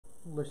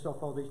list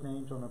off all these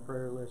names on a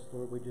prayer list,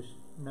 Lord, we just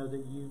know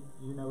that you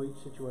know each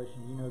situation,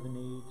 you know the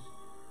needs.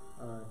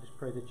 Just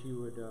pray that you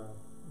would,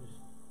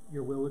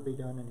 your will would be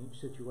done in each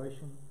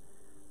situation.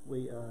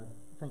 We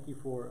thank you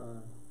for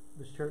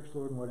this church,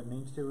 Lord, and what it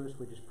means to us.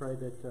 We just pray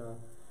that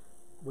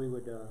we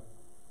would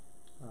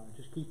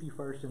just keep you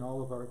first in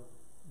all of our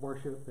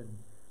worship and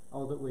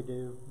all that we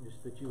do.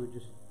 Just that you would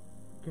just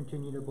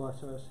continue to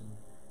bless us and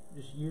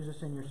just use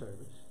us in your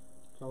service.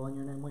 It's all in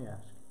your name we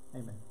ask.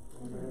 Amen.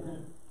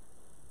 Amen.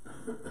 All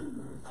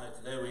right,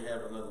 today we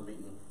have another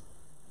meeting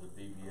with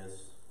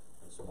VBS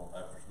and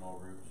after small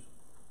groups.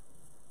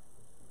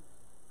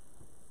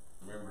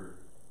 Remember,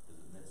 is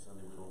it next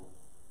Sunday we don't?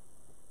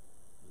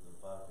 Is it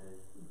 5K?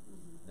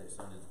 Mm-hmm. Next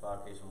Sunday is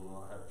 5K, so we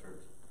will not have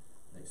church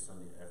next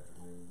Sunday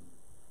afternoon.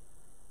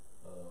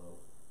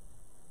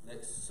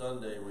 Next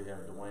Sunday we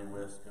have Dwayne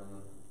West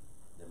coming.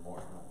 Then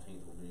March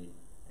 19th will be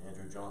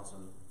Andrew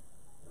Johnson,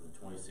 and the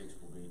 26th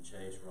will be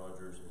Chase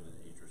Rogers, and then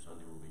Easter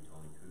Sunday will be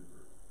Tony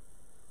Cooper.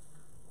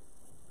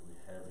 Do we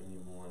have any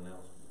more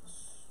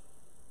announcements?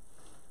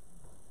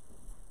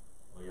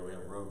 Oh yeah, we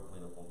have road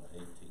cleanup on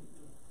the 18th.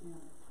 Yeah.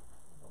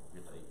 Don't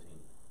forget the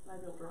 18th.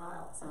 Maybe it'll dry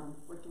out some.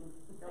 We can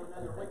go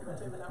another week or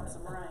two without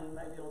some rain.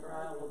 Maybe it'll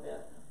dry out a little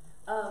bit.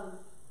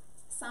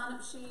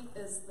 Sign-up sheet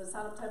is, the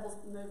sign-up table's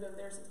moved over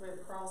there since we have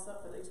the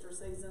cross-up for the Easter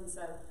season.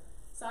 So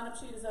sign-up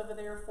sheet is over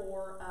there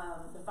for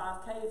the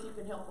 5K if you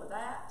can help with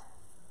that.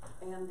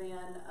 And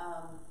then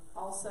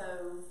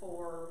also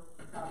for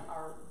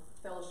our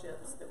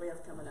fellowships that we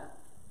have coming up.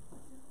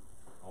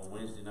 On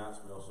Wednesday nights,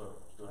 we also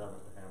still have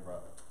Mr.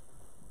 Hamright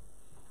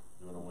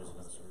doing a Wednesday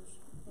night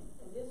service.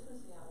 And this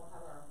Wednesday night, we'll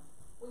have our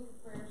weekly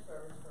prayer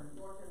service for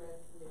North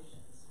American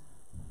Missions,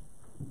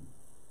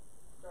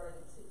 starting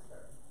at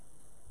 6:30.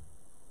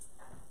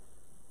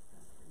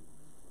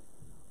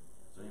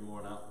 Is there any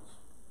more announcements?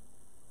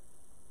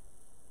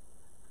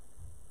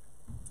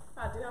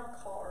 I do have a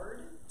card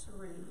to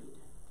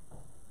read.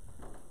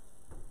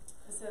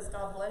 It says,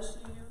 God bless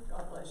you,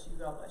 God bless you,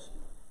 God bless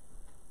you.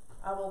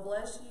 I will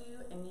bless you,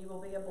 and you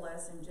will be a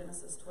blessing,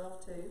 Genesis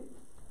 12:2.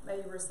 May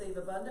you receive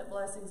abundant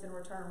blessings in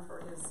return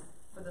for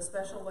the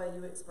special way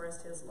you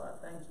expressed his love.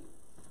 Thank you.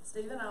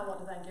 Steve and I want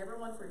to thank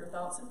everyone for your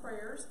thoughts and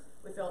prayers.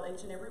 We felt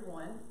each and every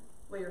one.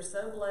 We are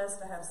so blessed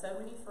to have so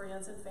many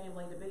friends and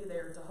family to be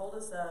there to hold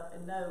us up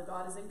and know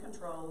God is in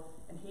control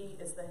and he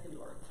is the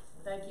healer.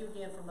 Thank you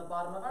again from the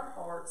bottom of our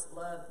hearts.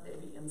 Love,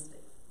 Debbie and Steve.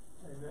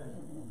 Amen.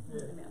 Amen.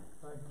 Yeah. Amen.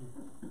 Thank you.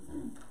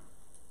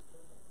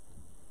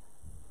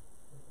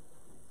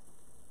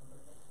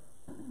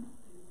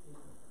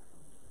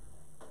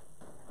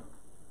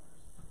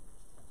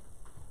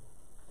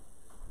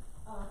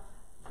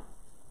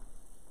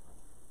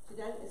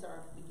 Today is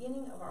our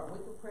beginning of our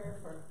week of prayer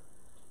for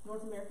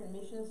North American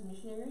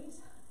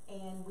missionaries,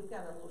 and we've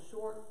got a little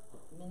short,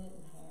 minute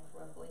and a half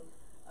roughly,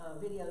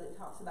 video that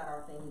talks about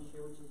our theme this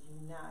year, which is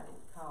United,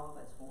 Call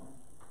of Us One.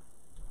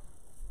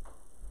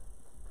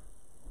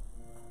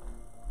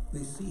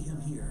 They see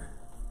him here.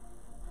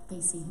 They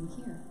see him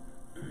here.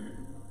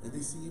 And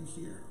they see him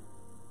here.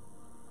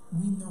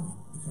 We know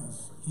it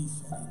because he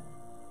said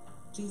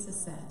it. Jesus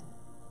said,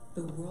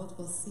 the world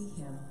will see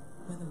him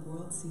when the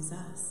world sees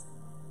us.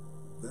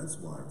 That's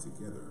why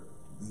together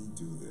we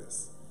do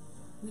this.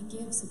 We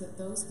give so that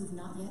those who've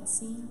not yet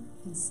seen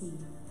can see.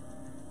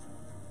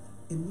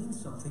 It means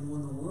something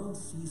when the world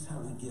sees how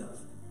we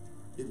give.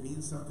 It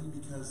means something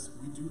because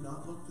we do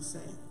not look the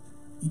same.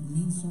 It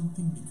means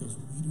something because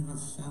we do not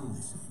sound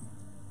the same.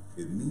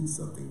 It means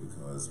something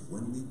because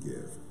when we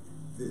give,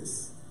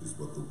 this is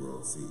what the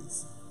world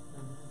sees.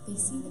 They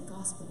see the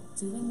gospel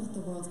doing what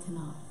the world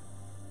cannot.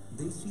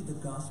 They see the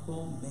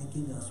gospel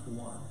making us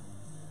one.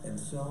 And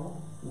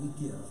so we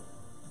give.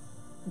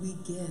 We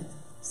give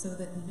so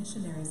that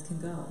missionaries can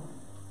go.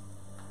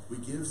 We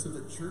give so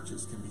that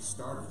churches can be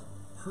started,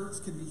 hurts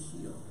can be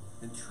healed,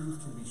 and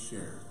truth can be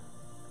shared.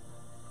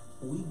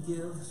 We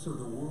give so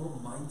the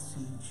world might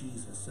see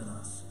Jesus in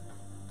us.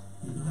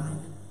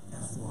 United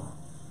as one.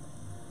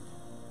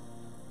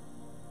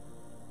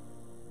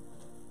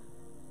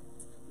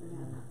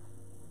 Amen.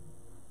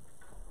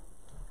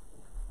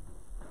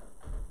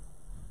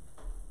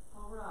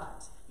 All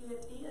right.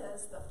 It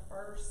is the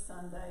first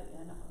Sunday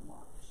in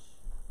March.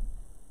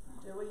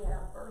 Do we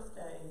have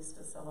birthdays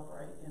to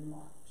celebrate in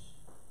March?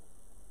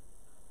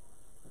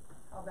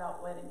 How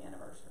about wedding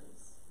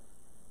anniversaries?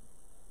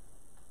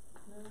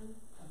 No?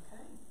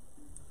 Okay.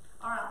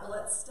 All right, well,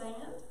 let's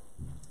stand.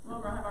 We're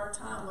going to have our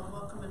time of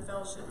welcome and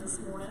fellowship this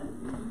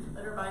morning.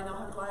 Let everybody know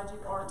how glad you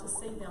are to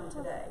see them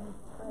today.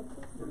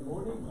 Good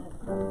morning.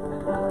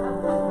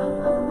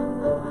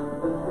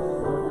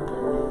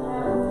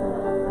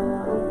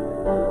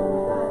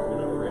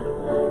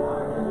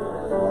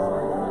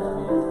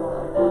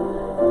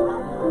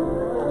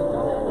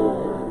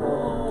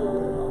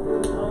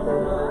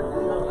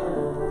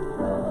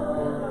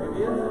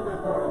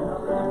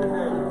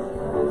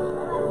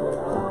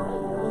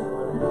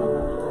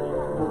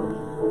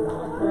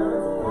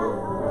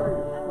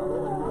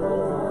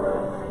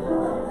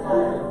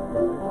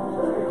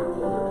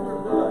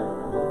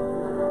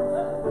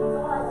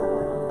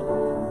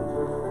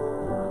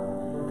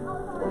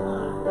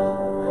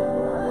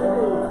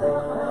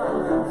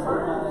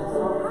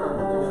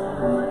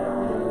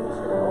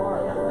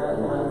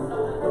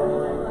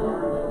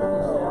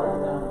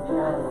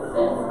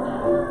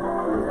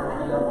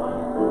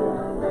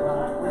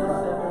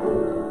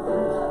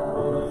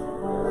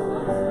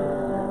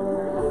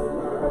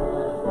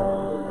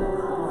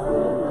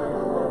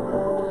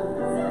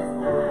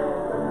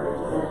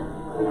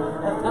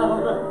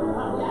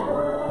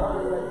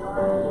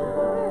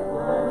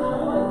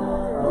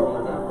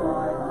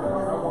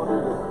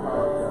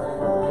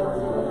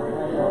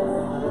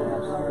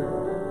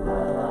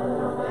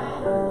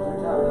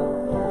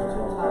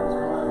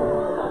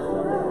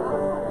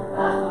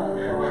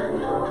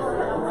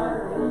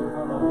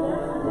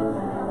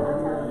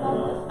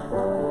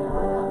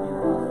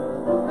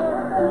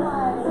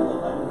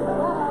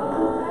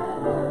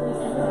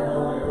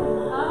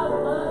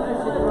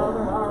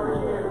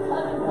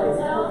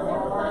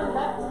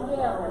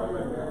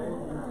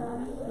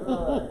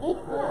 Oh,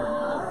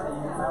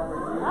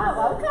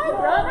 okay,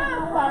 run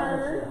out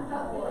first.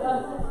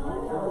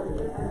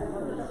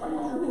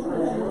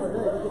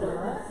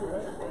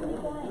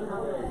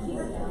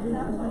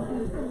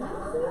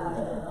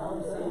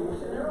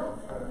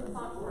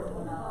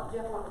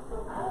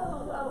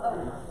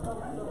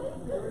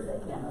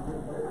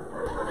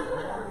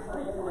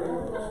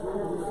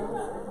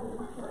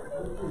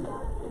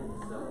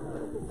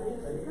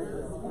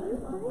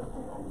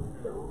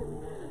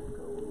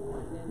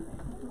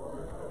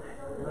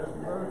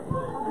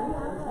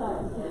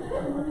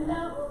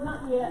 No,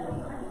 not yet.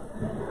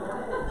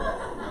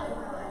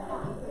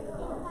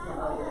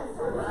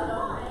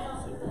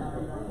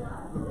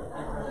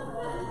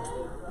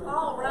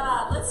 All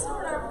right, let's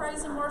start our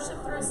praise and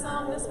worship through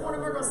song. This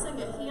morning we're going to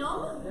sing a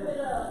hymn.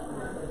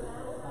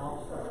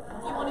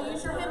 If you want to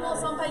use your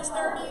hymnals on page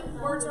 30,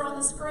 words are on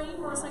the screen.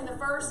 We're going to sing the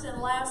first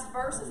and last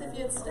verses, if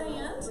you'd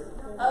stand,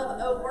 of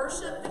O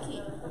Worship the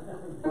King.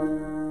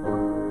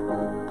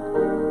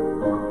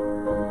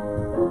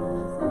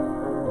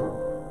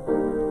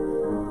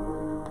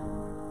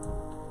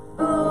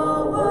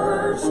 O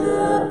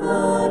worship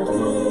the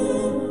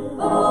King,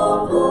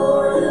 O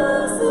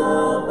glorious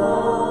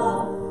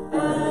above,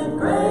 and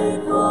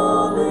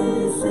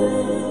gratefully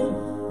sing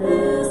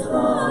His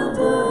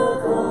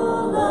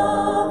wonderful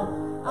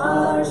love,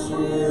 our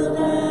shield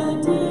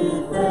and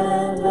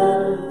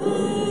defender,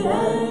 the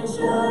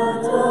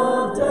Ancient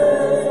of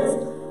Days,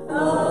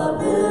 a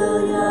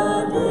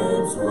billion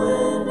in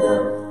splendor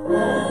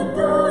and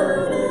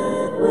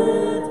girded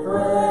with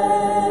praise.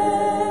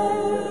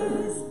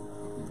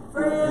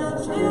 Frail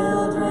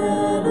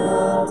children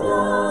of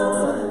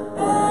dust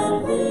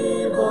and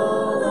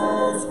feeble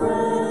as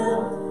frail,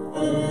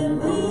 in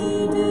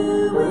Thee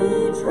do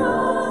we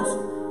trust,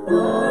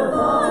 nor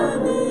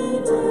find Thee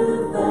to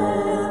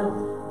fail.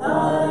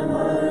 Thy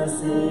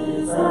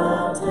mercies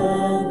how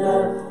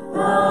tender,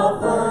 how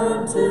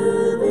firm to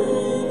the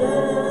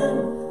end,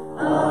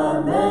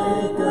 our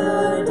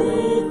Maker,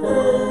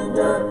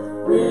 Defender,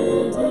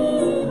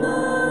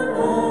 Redeemer,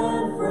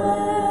 and Friend.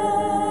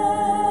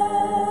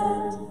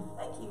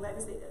 Thank you. You may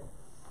be seated.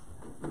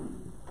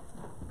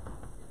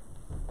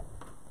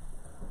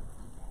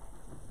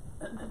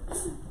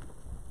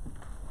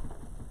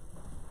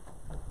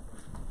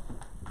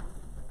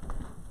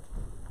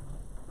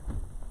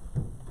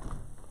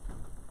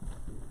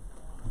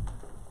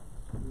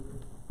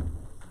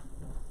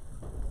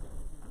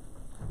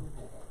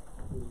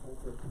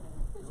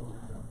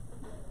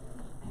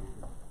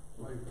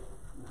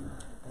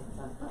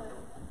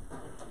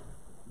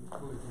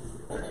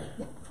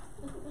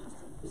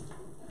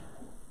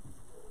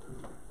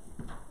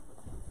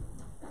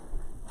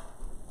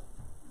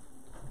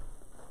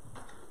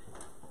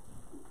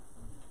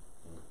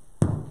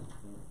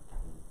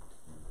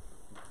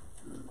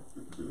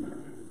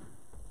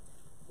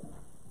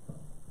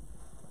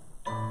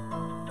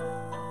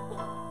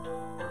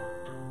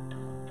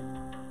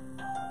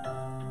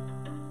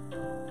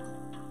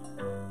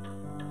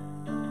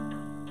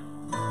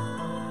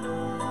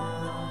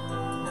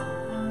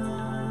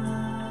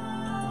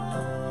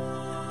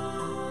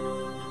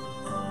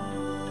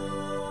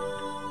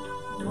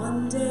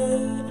 One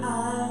day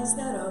eyes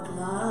that are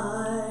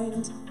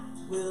blind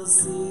will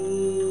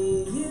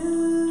see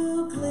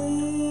you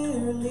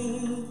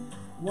clearly.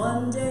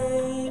 One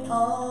day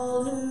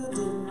all who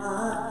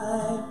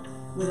deny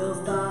will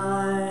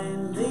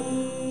finally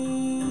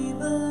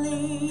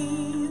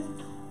believe.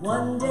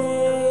 One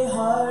day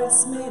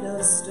hearts made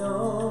of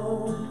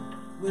stone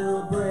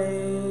will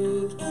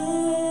break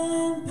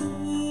in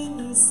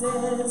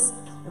pieces.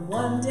 And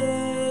one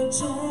day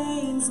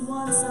chains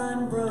once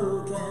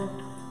unbroken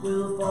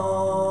will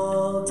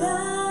fall down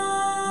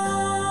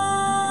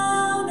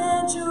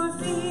at your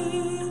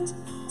feet.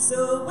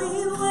 So we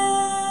wait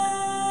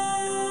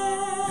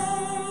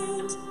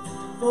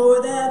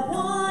for that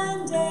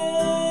one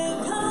day.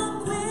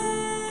 Come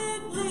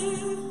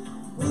quickly,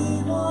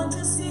 we want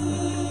to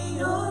see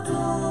your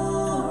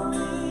glory.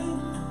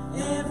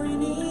 Every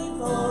knee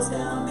falls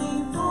down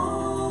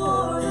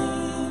before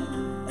Thee,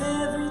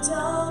 every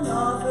tongue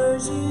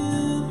offers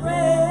You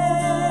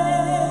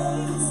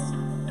praise,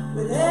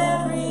 with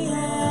every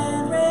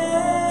hand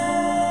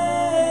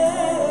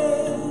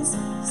raised,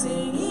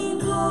 singing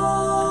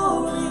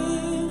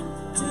glory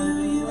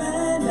to You,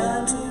 and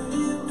unto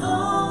You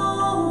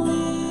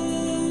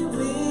only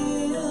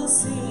we'll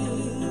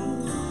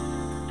sing.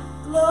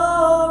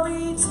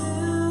 Glory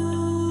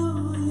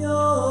to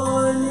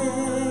Your name.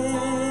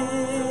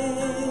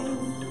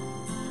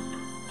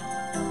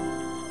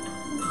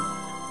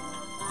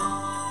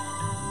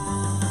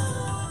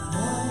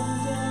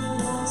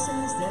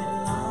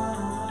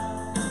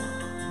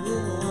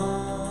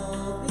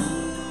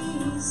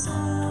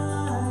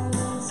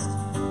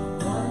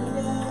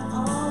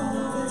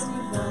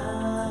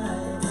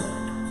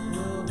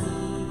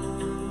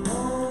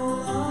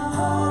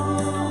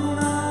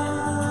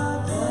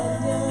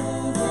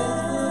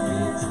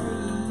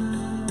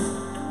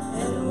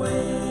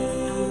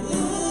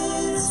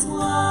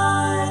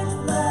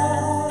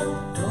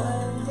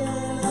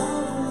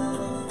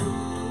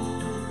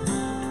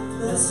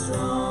 the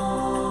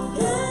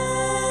strongest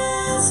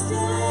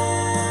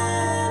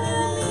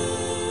enemy.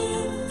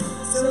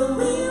 So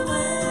we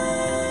wait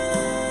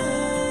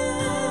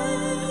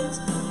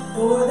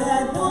for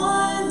that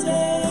one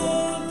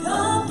day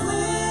come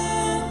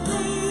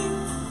quickly.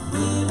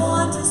 We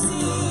want to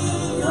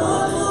see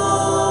your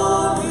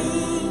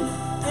glory.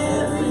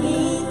 Every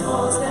knee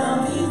falls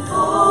down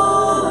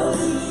before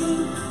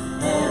thee.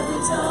 Every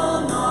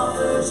tongue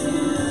offers you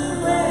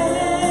praise.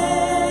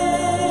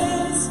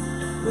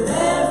 With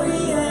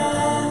every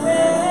hand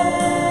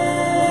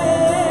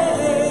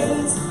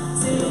raised,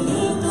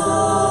 singing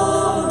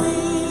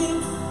glory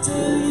to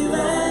you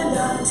and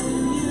unto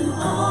you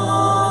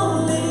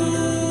only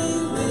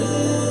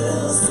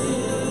we'll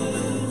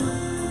sing.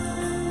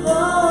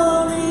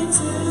 Glory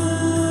to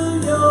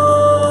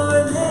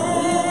your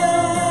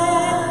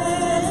name.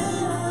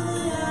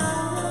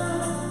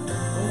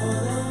 For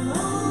the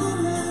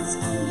moments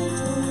in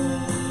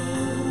between,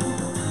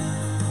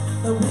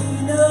 but we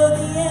know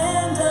the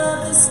end of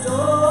the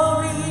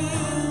story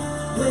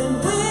when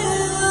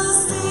we'll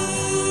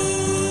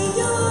see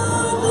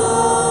your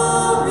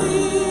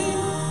glory.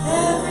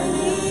 Every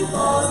knee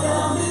falls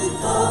down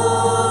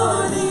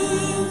before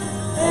thee.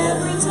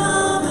 Every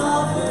tongue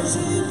offers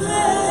you praise.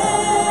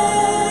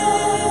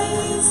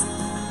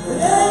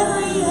 With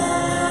every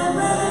hand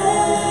raised,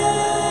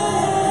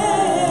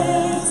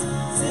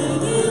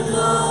 singing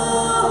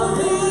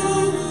glory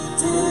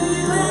to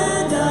you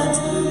and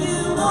unto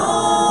you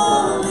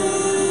only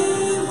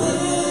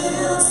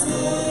we'll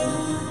sing.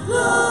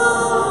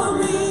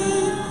 Glory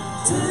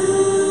to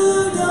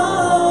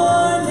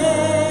your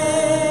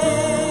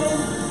name.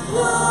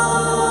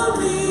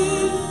 Glory,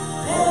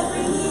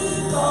 every knee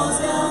falls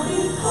down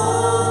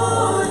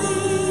before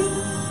thee.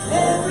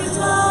 Every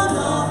tongue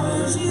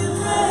offers you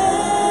praise.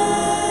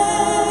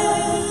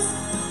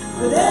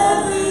 With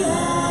every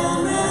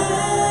hand raised,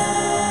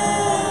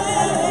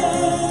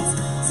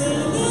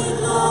 singing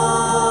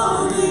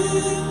glory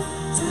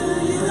to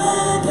you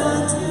and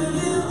unto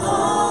you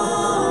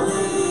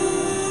only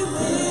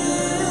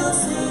we'll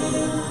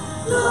sing.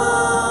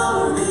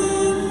 Glory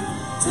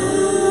to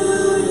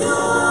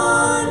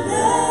your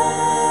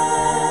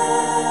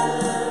name.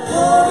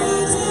 Glory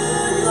to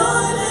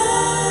your name.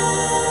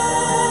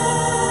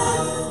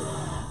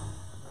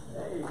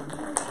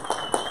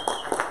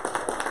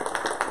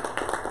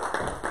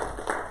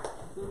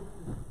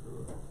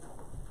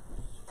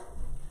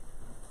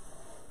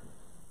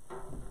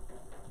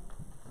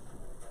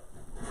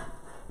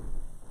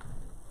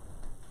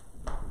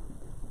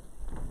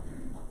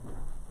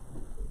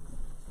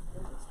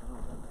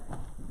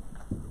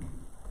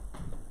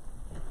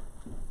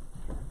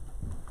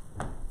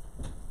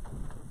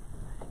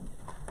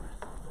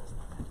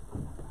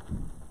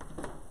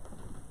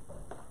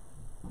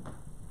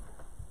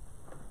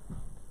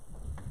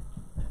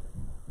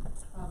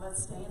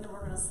 Let's stand and we're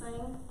going to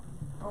sing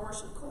our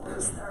worship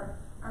chorus,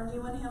 our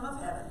new and hymn of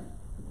heaven.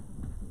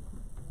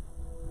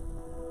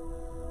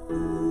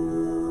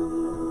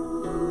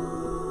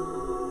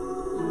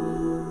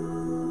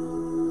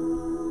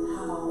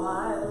 How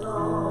I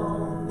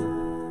long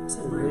to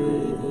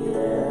breathe the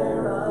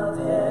air of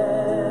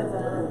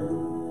heaven,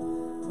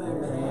 where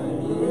pain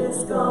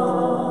is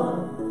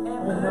gone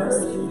and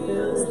mercy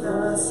fills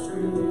the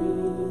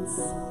streets,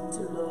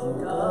 to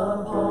look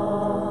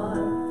upon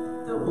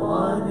the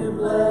one who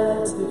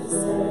bled to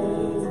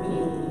save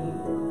me,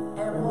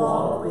 and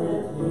walk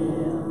with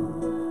him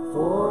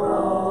for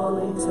all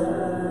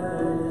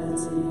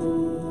eternity.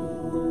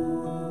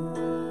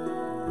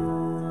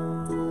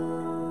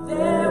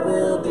 There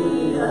will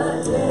be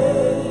a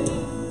day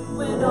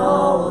when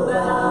all will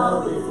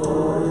bow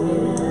before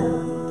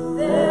him.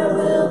 There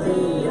will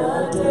be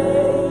a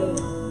day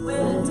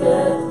when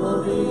death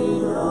will be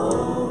no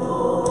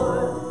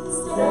more,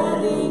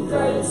 standing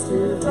face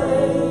to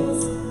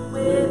face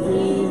with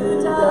he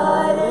who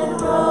died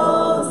and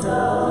rose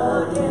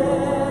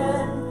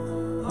again.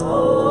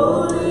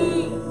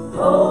 Holy,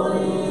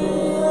 holy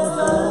is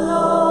the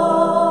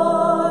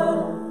Lord.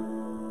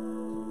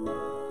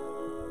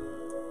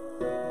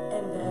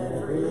 And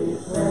every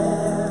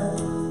prayer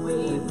we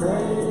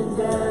prayed in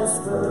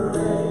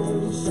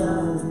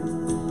desperation,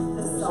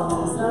 the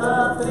songs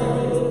of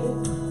faith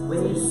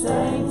we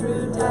sang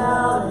through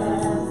doubt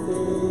and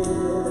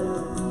fear,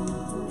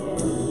 in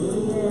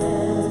the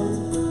end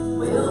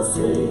we'll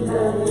see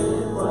that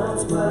it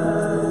was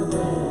worth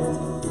it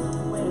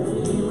when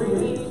he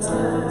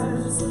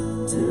returns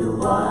to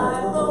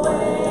wipe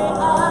away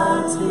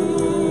our tears.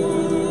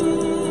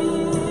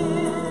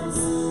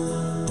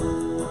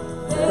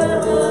 There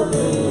will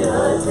be a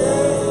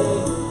day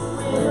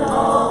when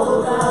all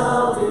will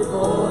bow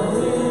before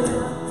him.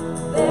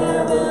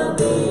 There will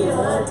be a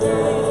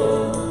day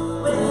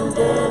when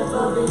death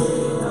will be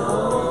no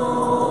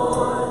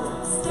more,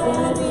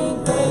 standing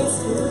face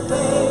to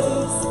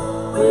face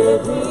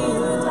with he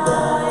who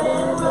died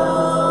and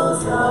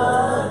rose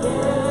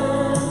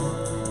again.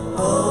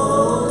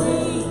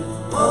 Holy,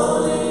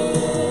 holy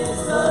is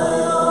the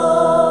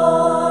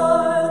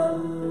Lord.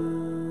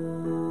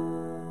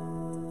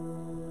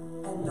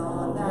 And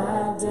on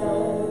that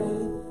day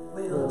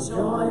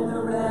join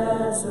the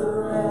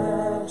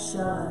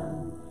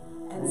resurrection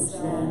and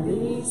stand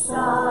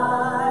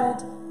beside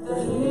the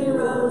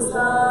heroes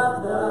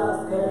of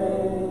the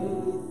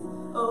faith.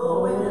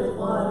 Oh, with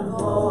one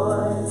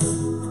voice,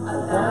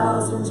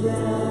 1,000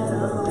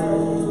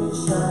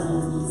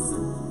 generations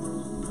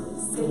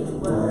sing,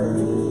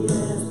 worthy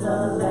is the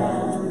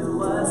Lamb who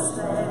was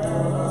slain.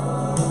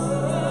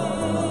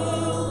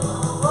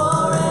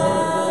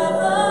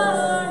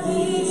 Forever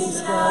he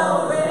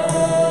shall reign.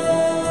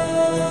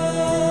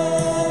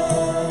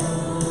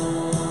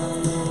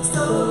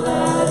 So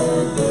let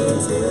it be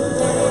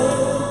today.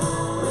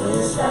 We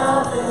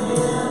shout the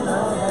hymn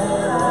of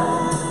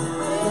heaven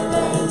with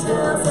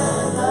angels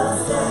and the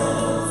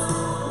saints.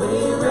 We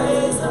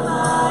raise a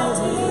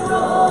mighty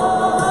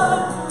roar.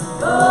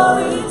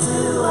 Glory to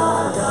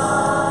our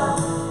God,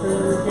 who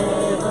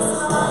gave us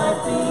life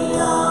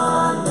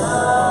beyond the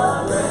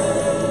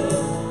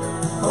grave.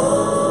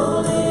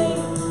 Holy,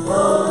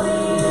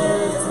 holy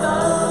is the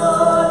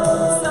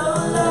Lord. So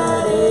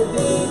let it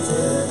be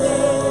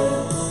today.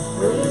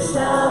 We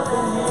shout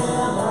the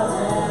hymn of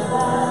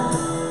heaven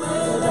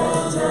with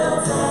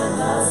angels and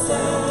the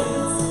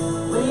saints.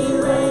 We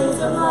raise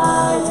a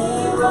mighty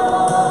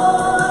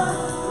roar.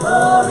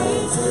 Glory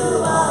to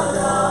our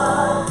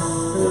God,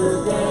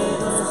 who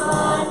gave us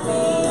life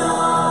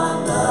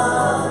beyond the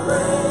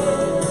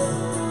grave.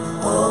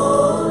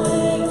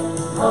 Holy,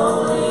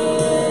 holy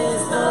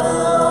is the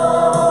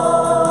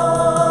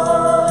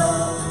Lord.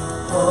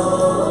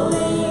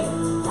 Holy,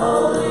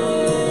 holy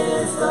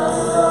is the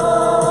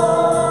Lord.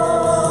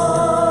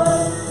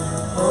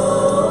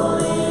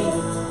 Holy,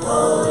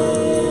 holy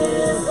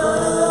is the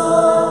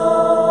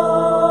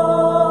Lord.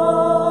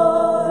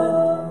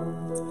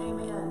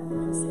 Amen. Be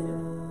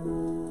seated.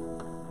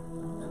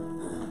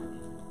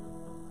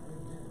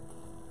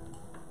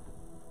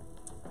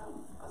 I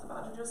was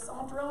about to just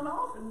saunter on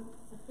off and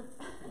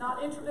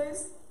not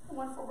introduce the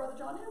wonderful Brother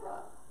John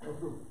Hamright.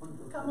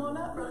 Come on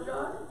up, Brother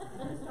John.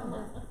 Come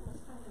on.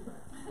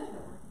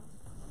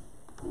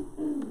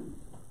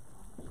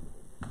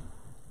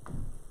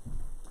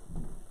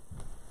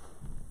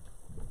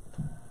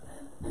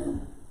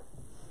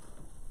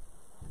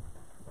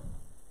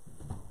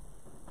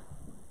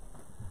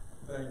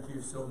 Thank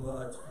you so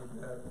much for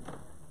that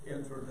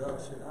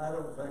introduction. I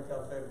don't think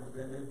I've ever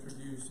been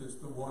introduced as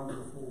the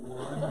wonderful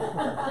one.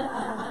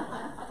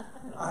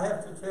 I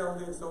have to tell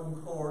this on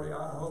Corey.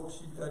 I hope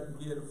she doesn't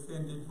get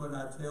offended when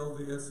I tell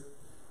this.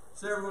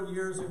 Several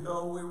years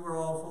ago, we were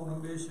off on a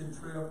mission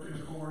trip,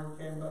 and Corey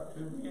came up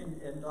to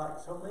me, and like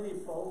so many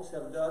folks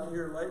have done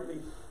here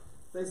lately,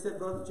 they said,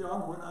 Brother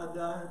John, when I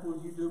die,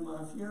 will you do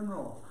my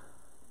funeral?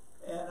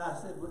 And I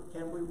said, well,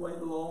 can we wait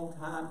a long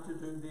time to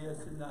do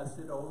this? And I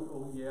said,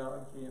 oh yeah,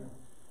 I can.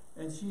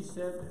 And she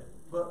said,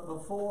 but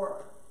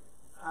before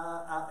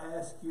I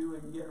ask you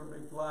and get a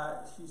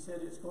reply, she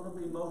said, it's going to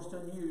be most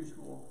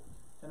unusual.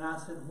 And I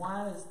said,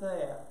 why is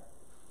that?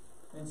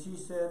 And she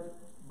said,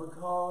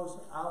 because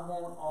I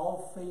want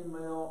all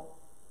female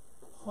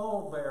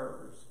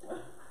pallbearers.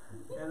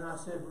 And I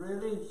said,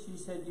 really? She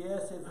said,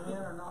 yes, if men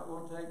are not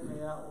going to take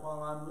me out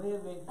while I'm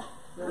living,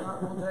 they're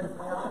not going to take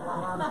me out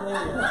while I'm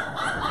dead.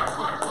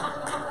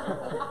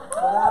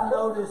 But I've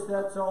noticed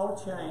that's all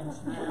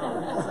changed now.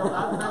 And so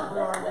I think we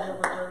are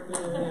living very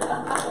good ahead.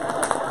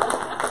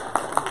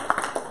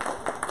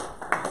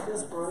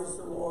 Just praise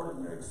the Lord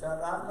and they're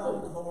excited. I've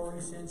known Corey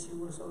since she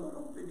was a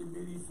little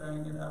bitty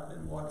thing, and I've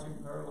been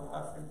watching her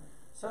life. And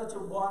such a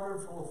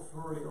wonderful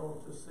thrill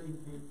to see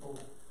people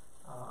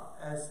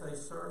as they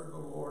serve the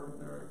Lord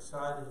and they're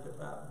excited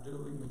about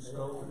doing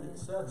so. And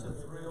it's such a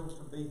thrill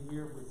to be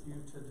here with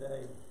you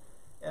today.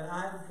 And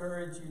I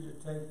encourage you to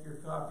take your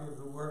copy of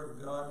the Word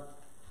of God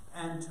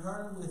and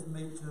turn with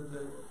me to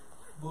the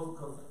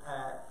book of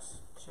Acts,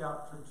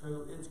 chapter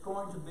 2. It's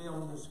going to be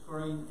on the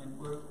screen, and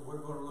we're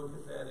going to look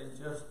at that in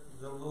just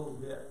a little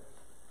bit.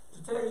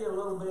 To tell you a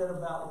little bit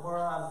about where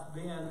I've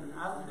been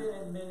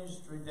in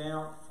ministry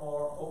now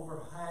for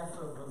over half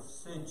of a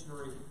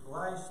century.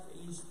 Last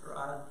Easter,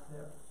 I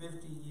had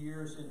 50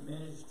 years in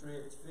ministry.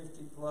 It's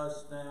 50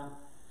 plus now.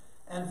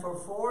 And for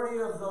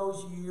 40 of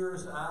those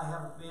years, I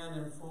have been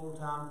in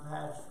full-time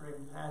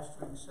pastoring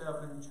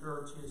 7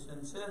 churches.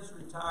 And since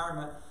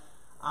retirement,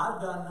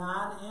 I've done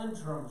 9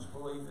 interims,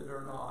 believe it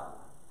or not.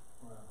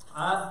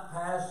 I've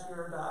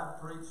pastored, I've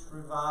preached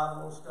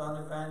revivals, done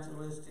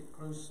evangelistic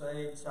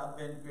crusades, I've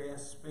been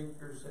guest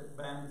speakers at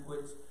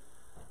banquets.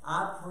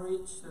 I've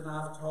preached and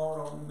I've taught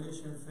on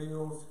mission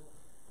fields.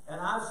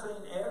 And I've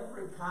seen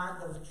every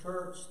kind of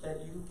church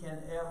that you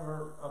can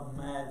ever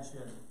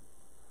imagine.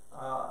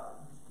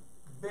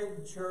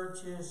 Big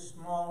churches,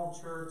 small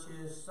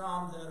churches,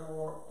 some that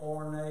are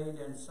ornate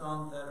and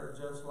some that are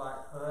just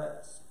like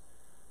huts.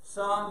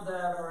 Some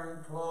that are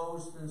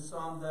enclosed and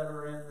some that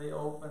are in the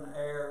open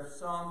air.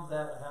 Some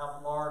that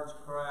have large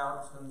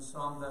crowds and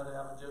some that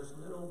have just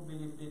little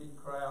bitty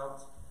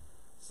crowds.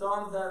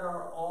 some that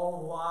are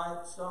all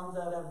white, some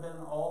that have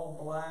been all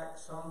black,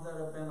 some that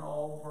have been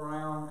all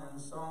brown, and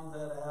some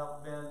that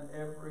have been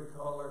every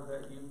color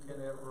that you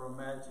can ever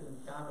imagine.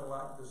 Kind of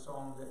like the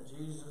song that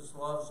Jesus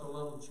loves the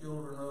little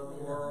children of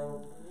the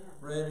world.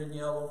 Red and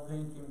yellow,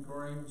 pink and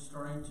green,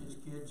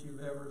 strangest kids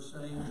you've ever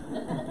seen.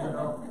 You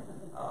know,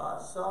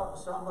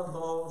 some of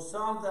those,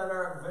 some that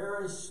are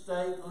very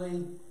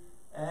stately,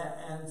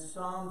 and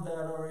some that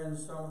are in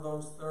some of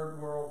those third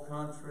world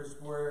countries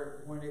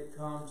where when it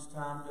comes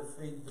time to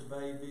feed the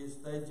babies,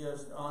 they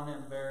just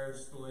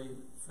unembarrassedly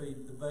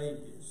feed the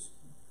babies.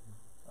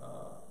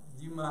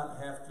 You might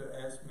have to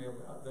ask me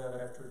about that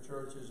after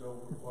church is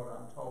over, what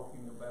I'm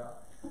talking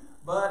about.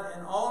 But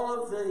in all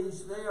of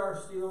these, they are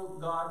still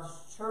God's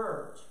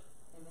church.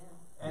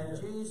 Amen.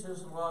 And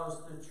Jesus loves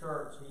the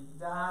church. He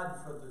died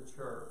for the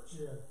church.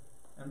 Yeah.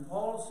 And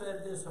Paul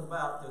said this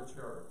about the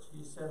church.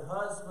 He said,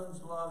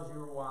 husbands, love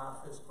your wife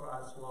as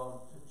Christ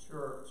loved the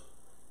church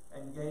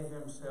and gave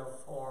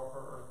himself for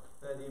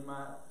her, that he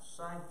might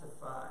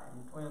sanctify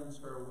and cleanse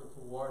her with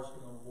the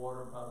washing of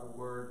water by the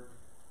word,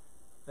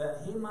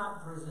 that he might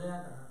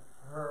present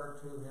her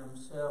to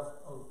himself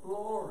a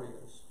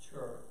glorious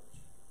church,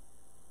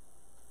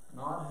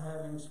 not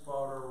having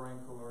spot or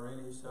wrinkle or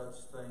any such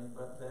thing,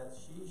 but that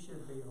she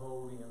should be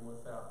holy and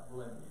without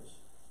blemish.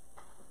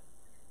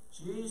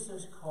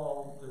 Jesus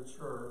called the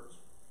church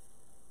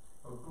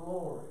a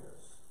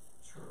glorious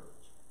church.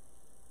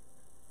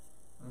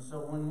 And so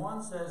when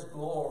one says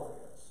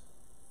glorious,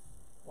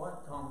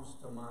 what comes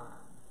to mind?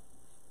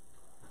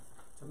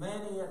 To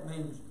many it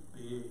means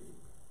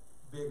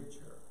big church.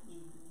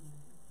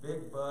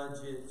 Big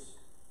budgets,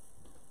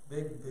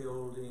 big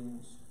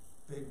buildings,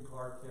 big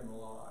parking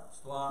lots,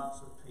 lots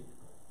of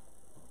people.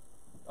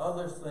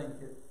 Others think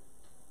it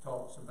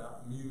talks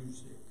about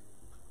music,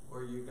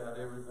 where you got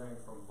everything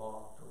from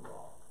Bach to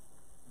rock.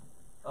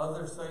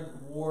 Others think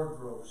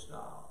wardrobe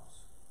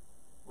styles,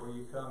 where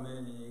you come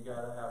in and you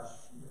got to have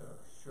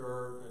a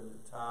shirt and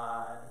a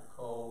tie and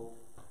a coat.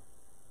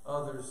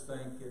 Others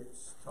think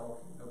it's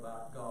talking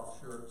about golf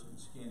shirts and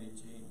skinny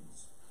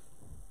jeans.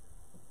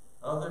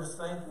 Others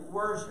think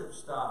worship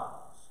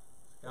styles.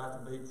 It's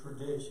got to be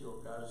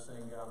traditional, got to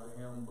sing out of a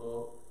hymn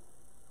book,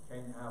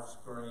 can't have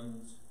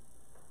screens.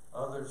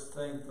 Others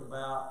think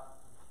about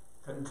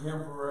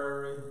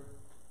contemporary,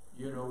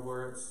 you know,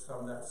 where it's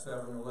some of that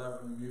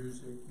 7-Eleven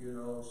music, you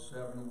know,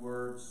 7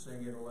 words,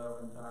 sing it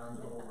 11 times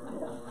over and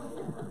over and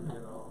over,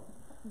 you know.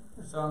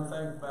 Some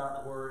think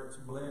about where it's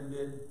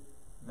blended,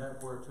 and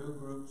that where two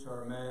groups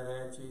are mad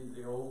at you,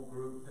 the old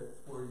group that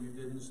where you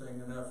didn't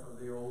sing enough of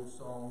the old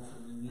songs,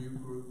 and the new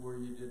group where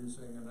you didn't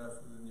sing enough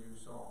of the new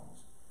songs.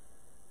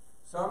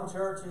 Some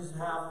churches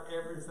have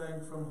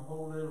everything from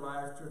holy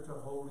laughter to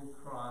holy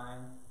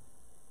crying.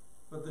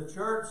 But the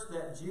church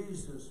that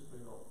Jesus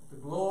built, the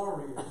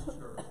glorious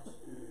church,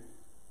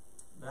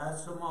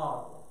 that's a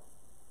model.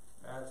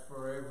 That's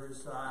for every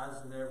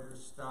size and every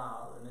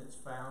style, and it's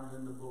found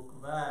in the book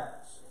of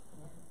Acts.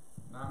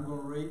 And I'm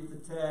going to read the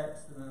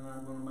text, and then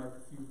I'm going to make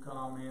a few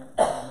comments,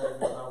 and maybe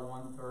by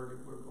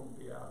 1:30 we're going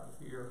to be out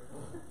of here,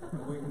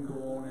 and we can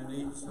go on and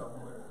eat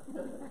somewhere.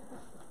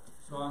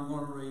 So I'm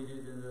going to read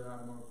it, and then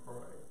I'm going to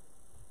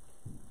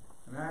pray.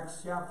 In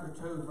Acts chapter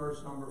 2,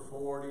 verse number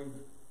 40,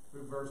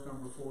 through verse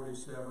number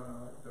 47,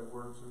 the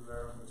words are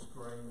there on the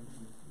screen,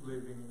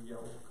 living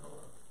yellow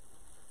color.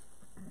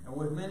 And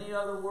with many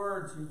other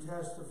words he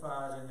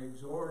testified and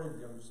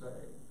exhorted them,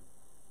 saying,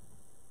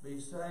 be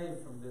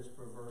saved from this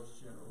perverse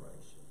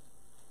generation.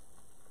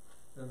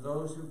 Then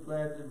those who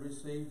gladly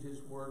received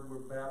his word were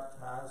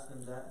baptized,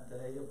 and that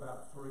day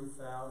about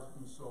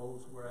 3,000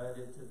 souls were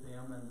added to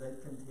them, and they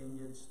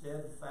continued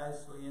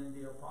steadfastly in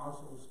the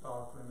apostles'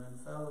 doctrine and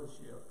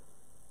fellowship,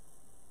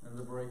 and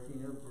the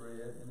breaking of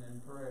bread, and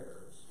in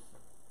prayers.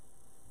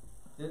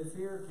 Then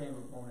fear came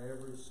upon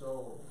every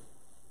soul,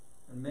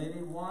 and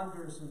many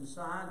wonders and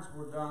signs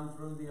were done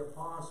through the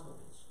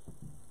apostles.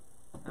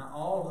 Now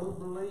all who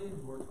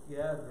believed were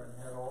together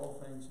and had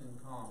all things in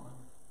common,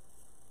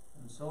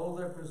 and sold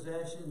their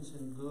possessions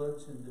and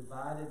goods, and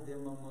divided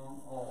them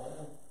among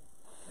all,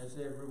 as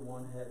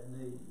everyone had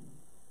need.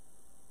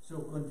 So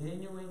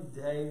continuing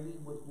daily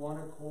with one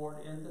accord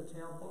in the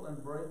temple,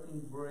 and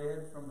breaking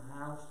bread from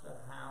house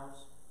to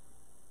house,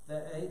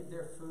 they ate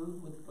their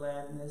food with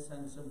gladness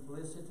and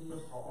simplicity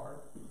of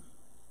heart,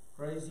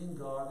 praising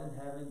God and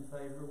having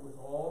favor with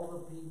all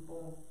the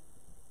people.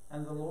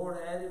 And the Lord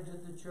added to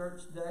the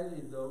church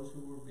daily those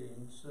who were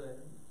being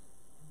saved.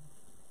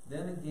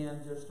 Then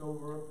again, just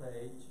over a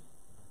page,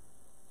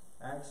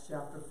 Acts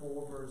chapter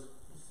 4, verses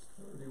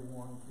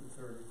 31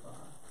 through 35.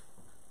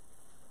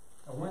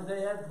 And when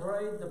they had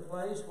prayed, the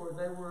place where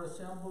they were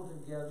assembled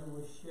together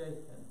was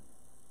shaken,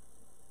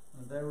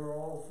 and they were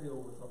all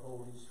filled with the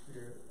Holy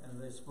Spirit,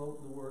 and they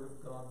spoke the word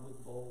of God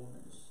with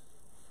boldness.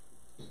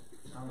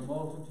 And the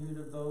multitude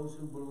of those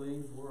who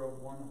believed were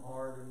of one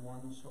heart and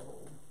one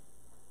soul.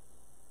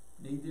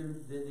 Neither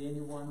did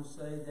anyone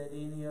say that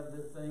any of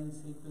the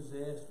things he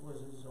possessed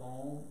was his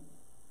own,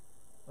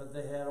 but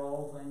they had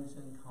all things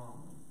in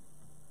common.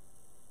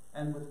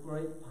 And with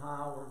great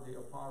power the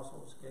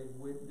apostles gave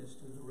witness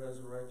to the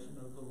resurrection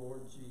of the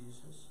Lord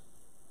Jesus,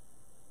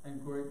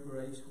 and great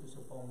grace was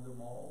upon them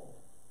all.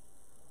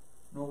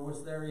 Nor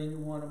was there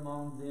anyone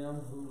among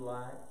them who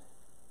lacked,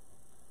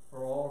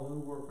 for all who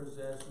were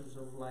possessors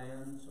of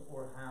lands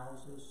or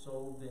houses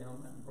sold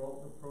them and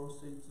brought the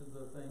proceeds of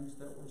the things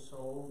that were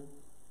sold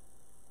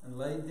and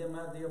laid them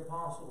at the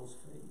apostles'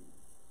 feet,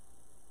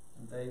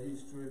 and they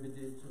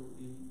distributed to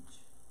each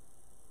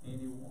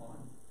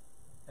anyone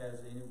as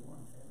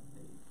anyone had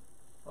need.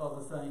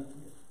 Father, thank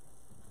you.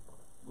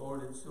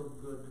 Lord, it's so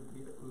good to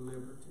be at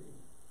liberty.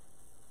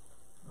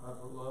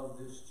 I've loved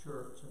this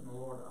church, and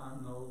Lord, I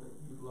know that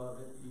you love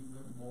it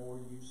even more.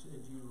 You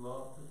said you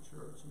loved the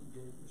church and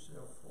gave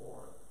yourself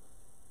for it.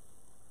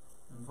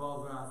 And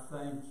Father, I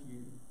thank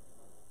you,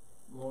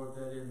 Lord,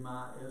 that in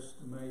my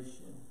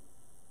estimation,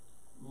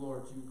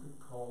 Lord, you could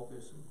call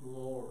this a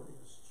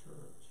glorious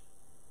church.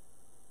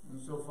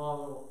 And so,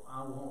 Father,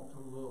 I want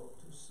to look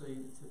to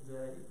see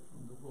today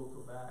from the book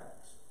of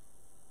Acts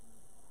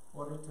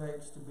what it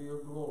takes to be a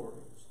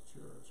glorious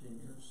church in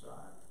your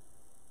sight.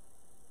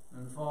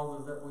 And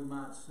Father, that we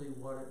might see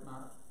what it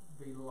might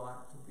be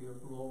like to be a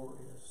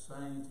glorious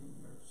saint in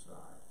your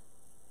sight.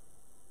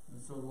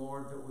 And so,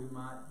 Lord, that we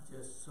might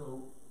just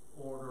so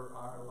order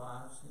our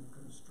lives and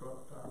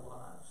construct our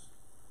lives.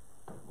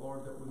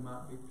 Lord, that we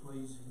might be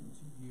pleasing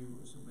to you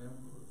as a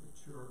member of the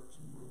church.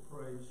 And we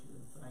praise you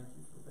and thank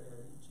you for that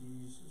in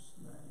Jesus'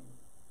 name.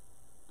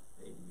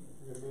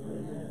 Amen.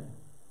 Amen.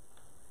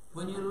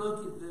 When you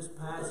look at this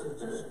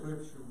passage of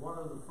Scripture, one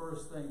of the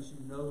first things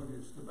you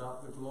noticed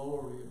about the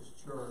glorious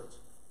church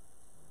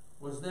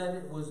was that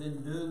it was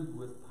endued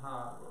with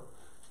power.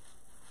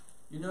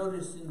 You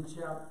notice in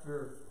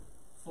chapter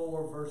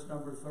 4, verse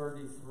number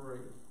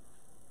 33,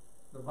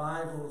 the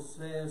Bible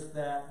says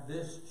that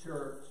this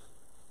church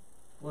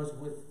was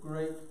with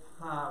great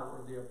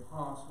power. The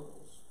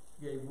apostles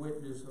gave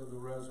witness of the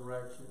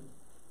resurrection.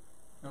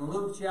 In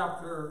Luke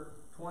chapter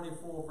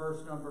 24,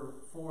 verse number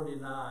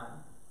 49,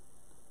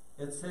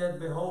 it said,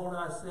 "Behold,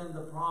 I send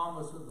the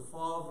promise of the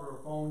Father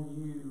upon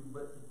you,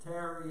 but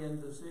tarry in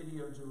the city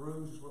of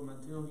Jerusalem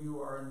until you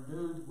are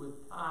endued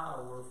with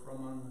power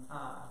from on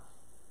high."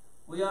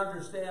 We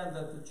understand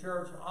that the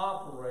church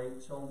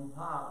operates on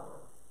power.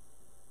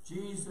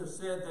 Jesus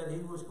said that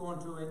he was going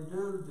to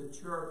endue the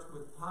church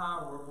with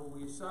power, but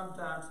we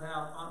sometimes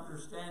have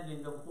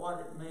understanding of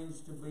what it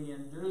means to be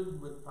endued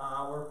with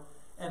power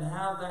and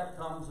how that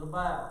comes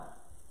about.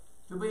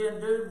 To be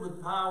endued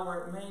with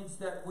power, it means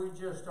that we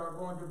just are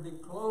going to be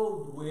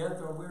clothed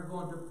with, or we're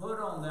going to put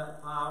on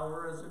that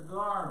power as a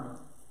garment.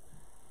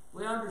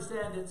 We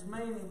understand its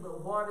meaning,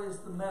 but what is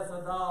the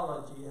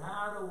methodology?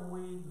 How do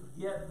we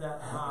get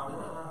that power,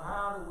 or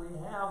how do we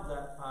have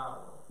that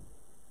power?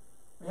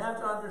 We have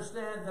to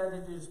understand that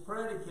it is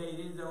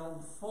predicated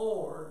on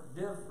 4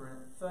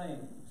 different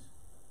things.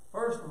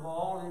 First of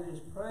all, it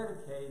is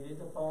predicated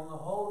upon the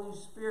Holy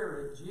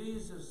Spirit.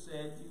 Jesus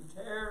said, "You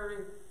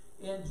tarry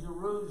in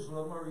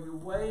Jerusalem, or you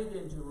wait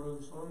in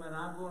Jerusalem, and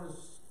I'm going to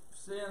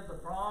send the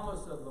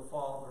promise of the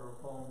Father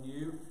upon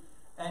you,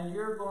 and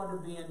you're going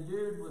to be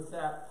endued with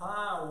that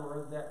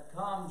power that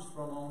comes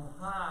from on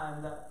high,"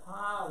 and that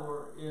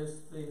power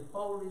is the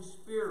Holy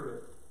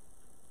Spirit.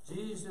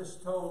 Jesus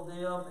told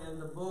them in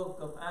the book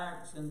of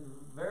Acts, in the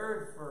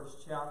very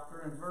first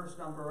chapter, in verse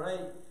number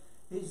 8,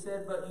 he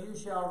said, "But you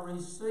shall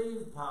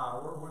receive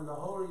power when the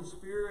Holy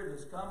Spirit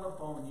has come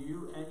upon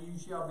you, and you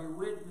shall be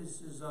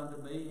witnesses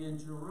unto me in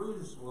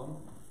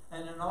Jerusalem,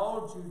 and in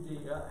all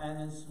Judea,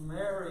 and in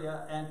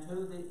Samaria, and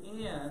to the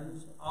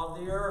ends of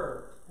the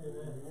earth."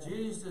 Amen.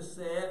 Jesus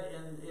said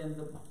in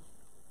the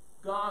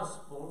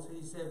Gospels,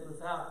 he said,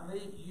 "Without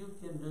me you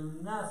can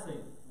do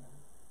nothing."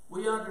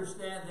 We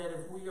understand that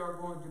if we are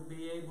going to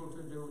be able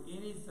to do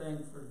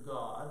anything for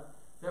God,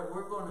 that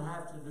we're going to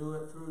have to do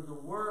it through the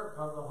work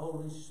of the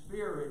Holy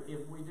Spirit.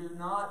 If we do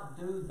not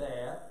do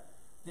that,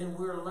 then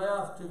we're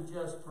left to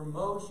just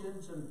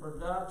promotions and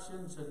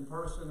productions and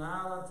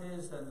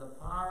personalities and the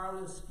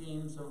powerless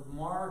schemes of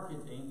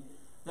marketing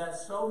that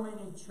so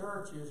many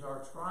churches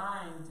are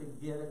trying to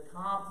get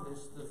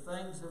accomplished the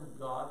things of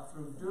God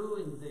through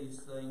doing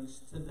these things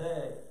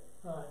today.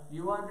 Right.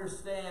 You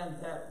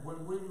understand that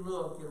when we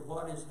look at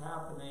what is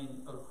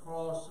happening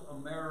across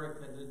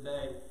America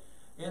today,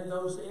 in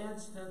those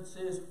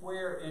instances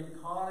where in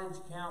college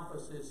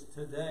campuses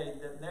today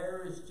that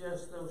there is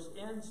just those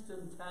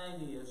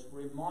instantaneous,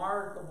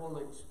 remarkable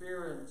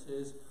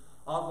experiences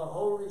of the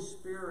Holy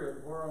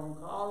Spirit, where on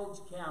college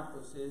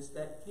campuses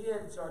that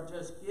kids are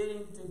just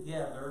getting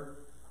together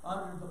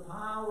under the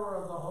power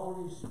of the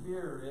Holy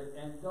Spirit,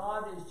 and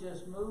God is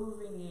just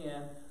moving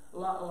in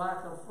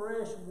like a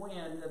fresh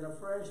wind and a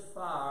fresh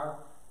fire,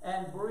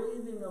 and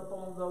breathing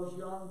upon those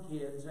young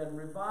kids, and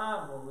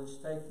revival is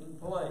taking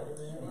place.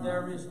 Amen.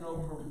 There is no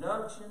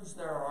productions,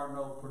 there are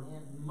no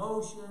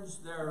promotions,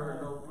 there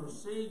are no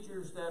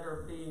procedures that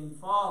are being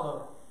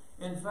followed.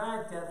 In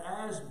fact, at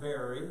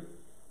Asbury,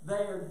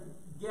 they are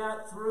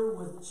got through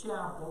with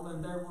chapel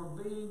and they were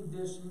being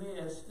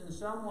dismissed, and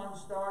someone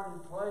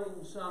started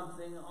playing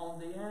something on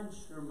the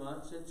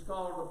instruments. It's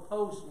called a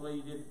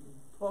postlude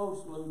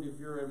if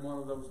you're in one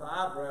of those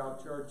highbrow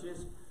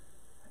churches.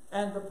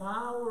 And the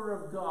power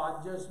of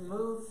God just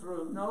moved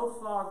through. No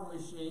fog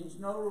machines,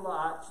 no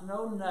lights,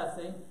 no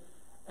nothing.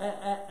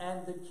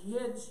 And the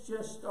kids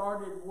just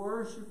started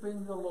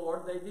worshiping the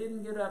Lord. They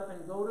didn't get up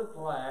and go to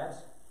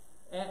class.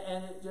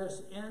 And it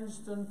just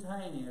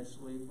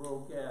instantaneously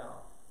broke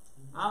out.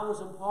 I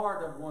was a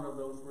part of one of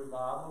those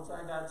revivals.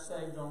 I got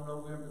saved on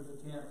November the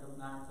 10th of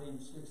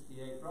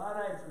 1968.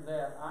 Right after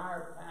that,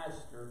 our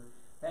pastor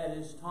had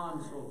his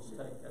tonsils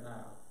taken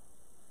out.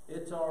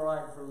 It's all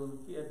right for little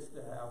kids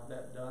to have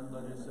that done,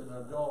 but as an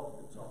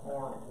adult, it's a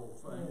horrible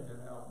thing to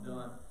have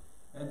done.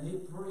 And he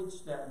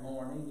preached that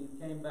morning. He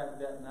came back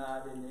that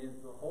night, and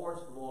in the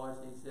hoarse voice,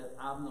 he said,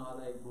 "I'm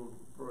not able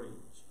to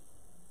preach."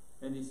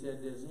 And he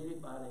said, "Does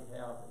anybody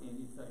have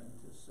anything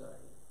to say?"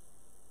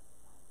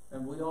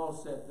 And we all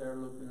sat there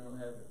looking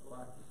at it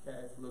like a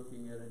calf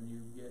looking at a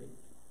new gate.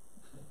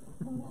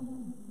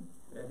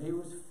 And he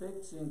was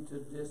fixing to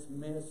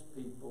dismiss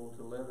people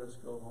to let us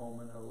go home,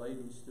 and a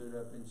lady stood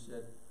up and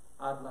said,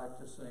 "I'd like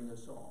to sing a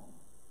song."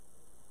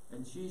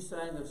 And she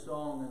sang a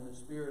song, and the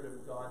Spirit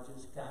of God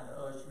just kind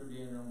of ushered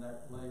in on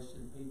that place,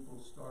 and people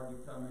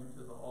started coming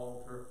to the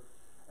altar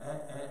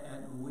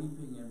and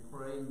weeping and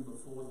praying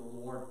before the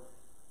Lord.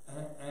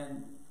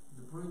 And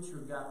the preacher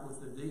got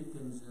with the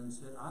deacons and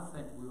said, "I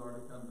think we ought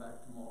to come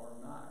back tomorrow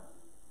night."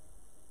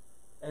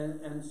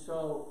 And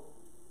so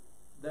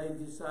they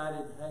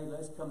decided, hey,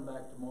 let's come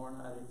back tomorrow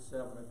night at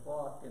 7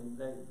 o'clock. And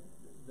they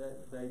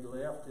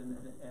left,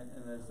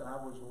 and as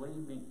I was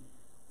leaving,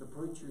 the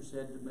preacher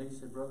said to me,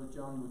 said, "Brother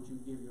John, would you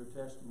give your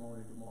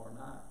testimony tomorrow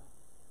night?"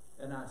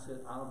 And I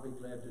said, "I'll be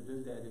glad to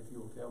do that if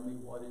you'll tell me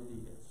what it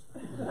is."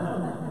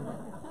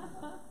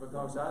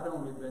 Because I'd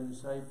only been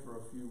saved for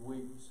a few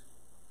weeks.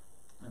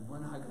 And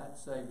when I got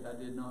saved, I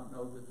did not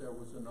know that there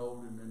was an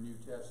Old and a New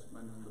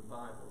Testament in the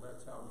Bible.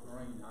 That's how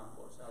green I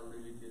was. I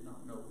really did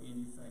not know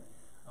anything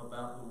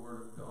about the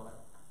Word of God.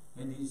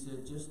 And he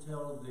said, "Just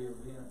tell the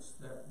events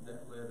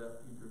that led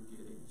up to your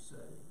getting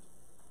saved."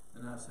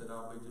 And I said,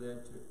 "I'll be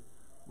glad to."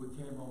 We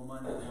came on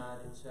Monday night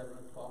at 7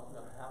 o'clock.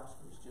 The house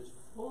was just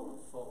full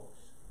of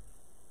folks.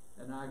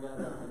 And I got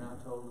up and I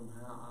told them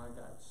how I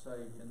got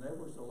saved. And there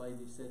was a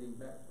lady sitting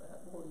back there.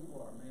 "Boy, you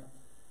are, man."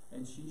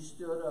 And she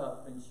stood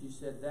up and she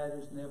said, "That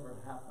has never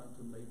happened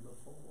to me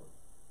before."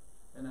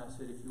 And I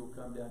said, "If you'll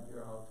come down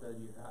here, I'll tell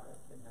you how it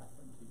can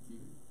happen to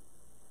you."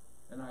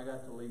 And I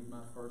got to lead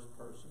my first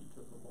person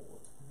to the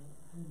Lord.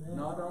 Amen.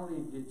 Not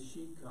only did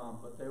she come,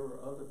 but there were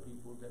other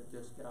people that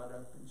just got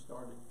up and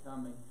started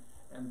coming.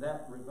 And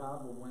that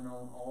revival went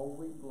on all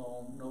week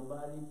long.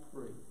 Nobody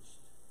preached.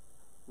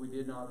 We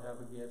did not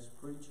have a guest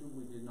preacher.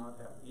 We did not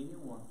have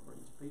anyone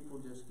preach. People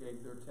just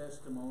gave their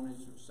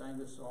testimonies or sang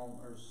a song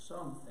or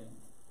something.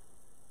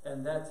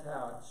 And that's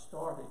how it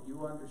started.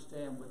 You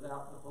understand,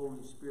 without the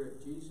Holy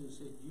Spirit, Jesus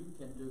said, you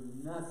can do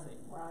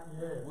nothing. Right.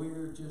 Yeah.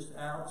 We're just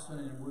absent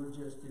and we're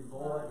just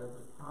devoid of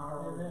the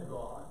power of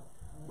God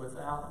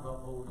without the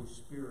Holy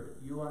Spirit.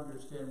 You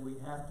understand, we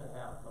have to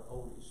have the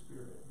Holy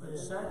Spirit. But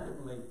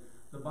secondly,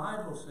 the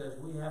Bible says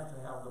we have to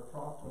have the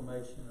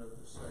proclamation of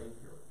the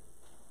Savior.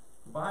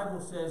 The Bible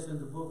says in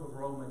the book of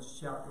Romans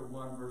chapter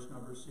 1 verse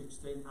number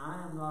 16,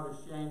 "I am not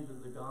ashamed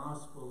of the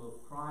gospel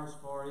of Christ,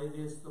 for it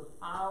is the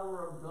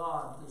power of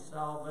God to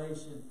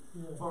salvation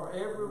for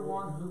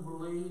everyone who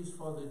believes,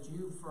 for the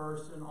Jew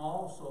first and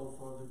also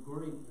for the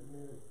Greek."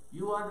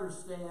 You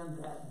understand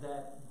that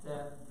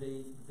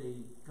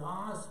the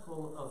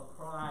gospel of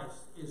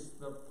Christ is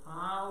the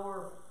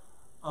power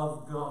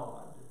of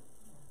God.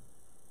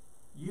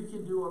 You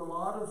can do a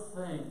lot of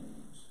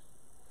things,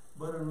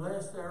 but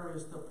unless there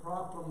is the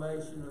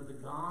proclamation of the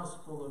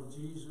gospel of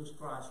Jesus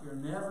Christ, you're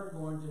never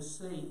going to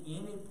see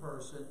any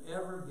person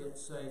ever get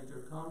saved or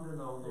come to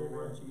know the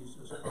Lord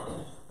Jesus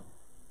Christ.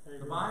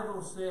 The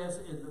Bible says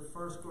in the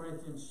 1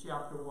 Corinthians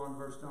chapter 1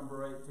 verse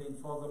number 18,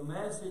 "For the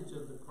message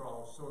of the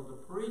cross," or the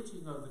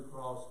preaching of the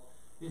cross,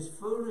 "is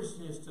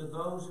foolishness to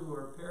those who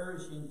are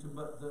perishing,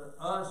 but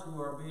us who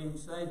are being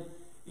saved,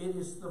 it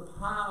is the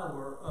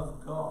power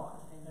of God."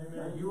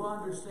 Amen. You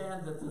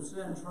understand that the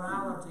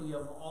centrality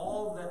of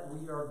all that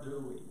we are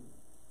doing,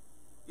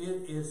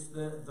 it is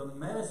the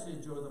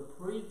message or the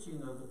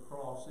preaching of the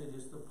cross. It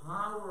is the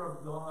power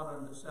of God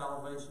unto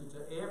salvation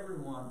to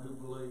everyone who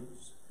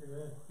believes.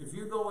 Amen. If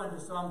you go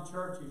into some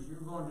churches, you're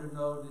going to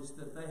notice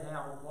that they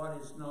have what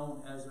is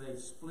known as a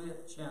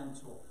split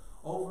chancel.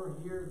 Over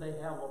here they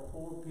have a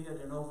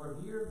pulpit, and over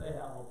here they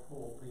have a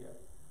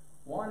pulpit.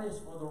 One is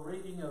for the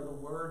reading of the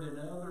Word, and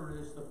the other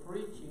is the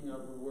preaching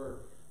of the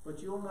Word. But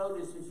you'll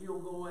notice, if you'll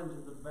go into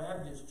the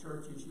Baptist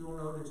churches, you'll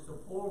notice the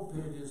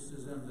pulpit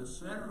is in the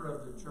center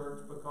of the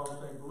church,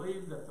 because they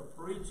believe that the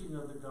preaching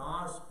of the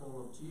gospel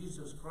of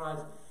Jesus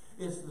Christ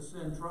It's the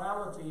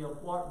centrality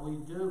of what we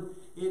do.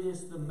 It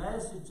is the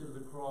message of the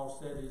cross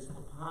that is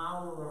the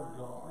power of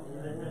God.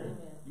 Amen.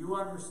 You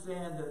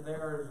understand that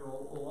there is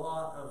a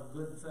lot of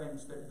good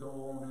things that go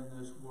on in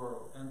this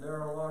world. And there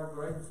are a lot of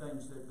great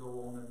things that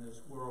go on in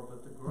this world.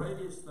 But the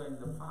greatest thing,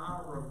 the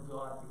power of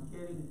God in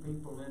getting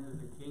people into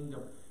the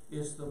kingdom,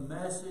 is the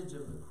message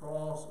of the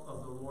cross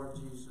of the Lord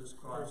Jesus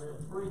Christ,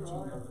 the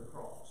preaching of the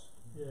cross.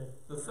 Yeah.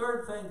 The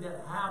third thing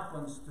that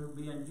happens to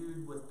be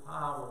endued with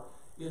power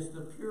is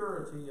the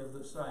purity of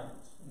the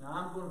saints. Now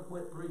I'm going to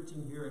quit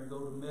preaching here and go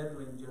to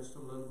meddling just a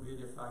little bit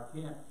if I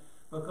can,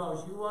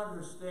 because you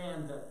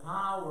understand that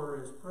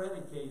power is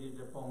predicated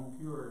upon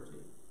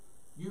purity.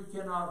 You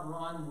cannot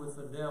run with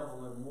the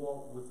devil and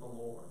walk with the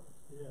Lord.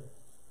 Yeah.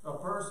 A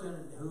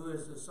person who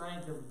is a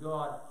saint of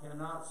God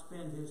cannot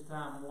spend his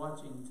time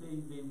watching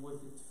TV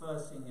with its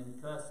fussing and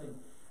cussing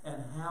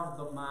and have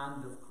the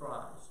mind of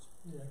Christ.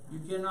 Yeah. You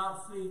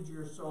cannot feed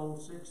your soul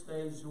 6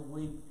 days a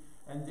week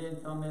and then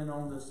come in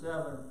on the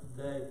seventh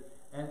day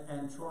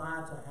and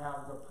try to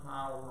have the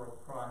power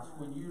of Christ.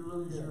 When you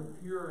lose your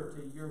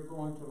purity, you're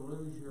going to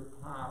lose your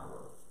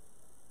power.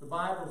 The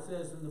Bible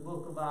says in the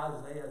book of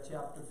Isaiah,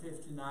 chapter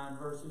 59,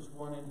 verses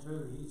 1 and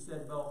 2, he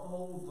said,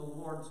 "Behold, the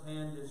Lord's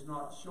hand is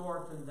not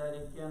shortened that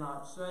he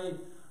cannot save,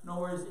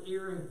 nor his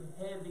ear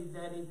heavy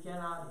that he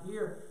cannot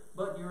hear.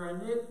 But your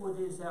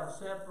iniquities have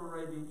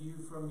separated you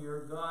from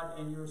your God,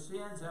 and your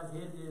sins have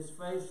hidden his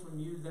face from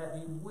you that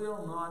he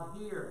will not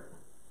hear."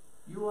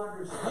 You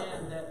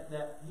understand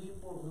that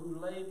people who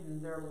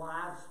laden their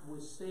lives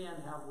with sin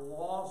have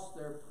lost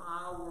their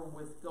power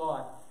with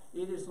God.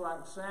 It is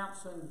like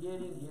Samson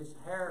getting his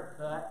hair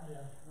cut.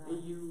 Yeah.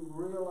 You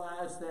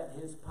realize that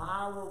his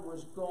power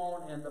was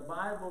gone, and the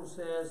Bible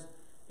says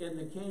in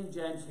the King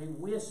James, he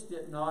wist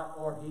it not,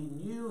 or he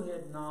knew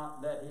it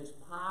not, that his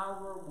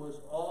power was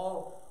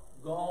all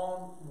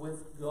gone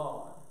with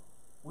God.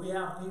 We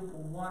have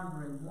people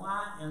wondering,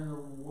 why in the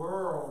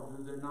world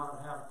do they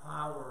not have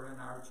power in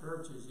our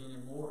churches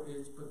anymore?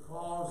 It's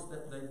because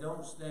that they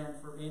don't stand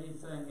for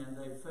anything and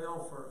they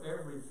fell for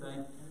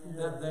everything,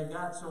 that they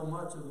got so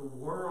much of the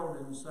world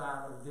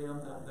inside of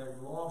them that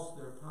they've lost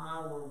their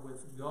power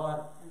with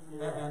God,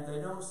 and they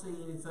don't see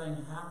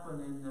anything happen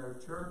in their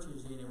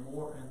churches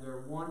anymore, and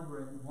they're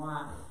wondering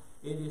why.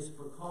 It is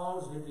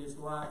because it is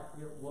like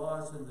it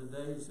was in the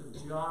days of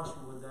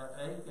Joshua, that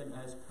Achan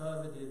has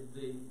coveted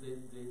the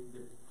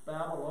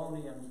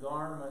Babylonian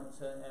garments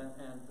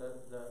and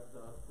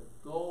the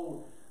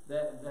gold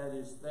that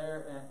is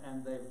there,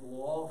 and they've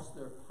lost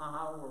their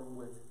power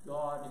with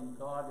God, and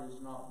God is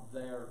not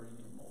there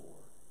anymore.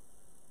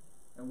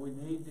 And we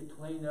need to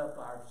clean up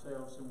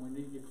ourselves, and we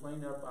need to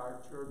clean up our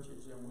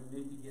churches, and we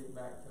need to get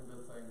back to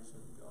the things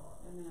of God.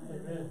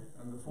 Amen.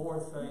 And the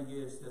fourth thing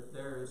is that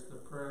there is the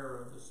prayer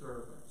of the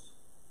servants.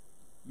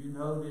 You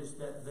notice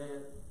that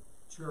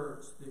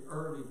church, the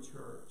early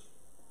church,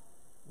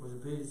 was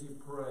busy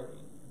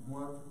praying. And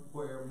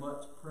where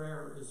much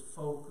prayer is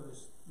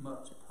focused,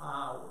 much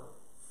power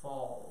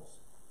falls.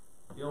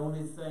 The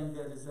only thing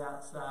that is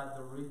outside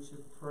the reach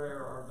of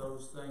prayer are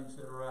those things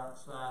that are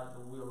outside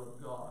the will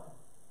of God.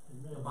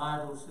 Amen. The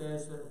Bible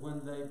says that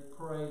when they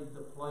prayed,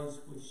 the place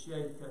was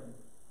shaken.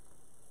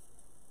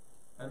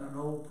 And an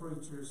old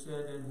preacher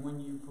said, "And when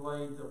you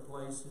played, the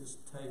place is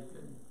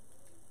taken."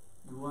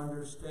 You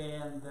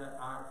understand that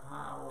our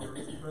power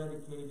is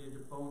predicated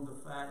upon the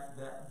fact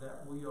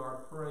that we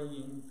are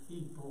praying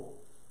people,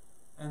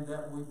 and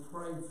that we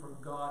pray for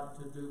God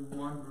to do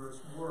wondrous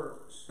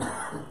works,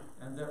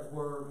 and that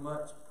where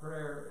much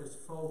prayer is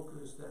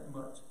focused, that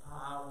much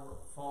power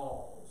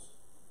falls,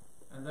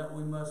 and that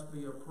we must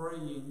be a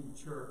praying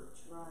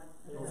church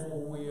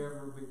before we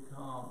ever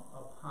become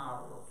a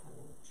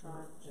powerful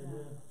church.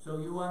 Amen. So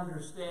you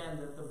understand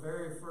that the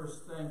very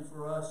first thing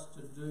for us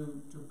to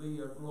do to be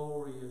a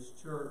glorious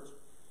church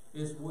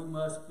is we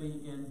must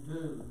be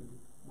endued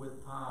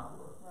with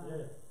power.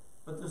 Yeah.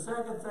 But the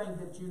second thing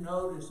that you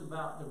notice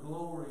about the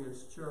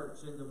glorious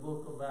church in the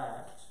book of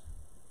Acts,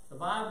 the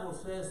Bible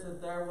says that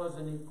there was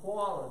an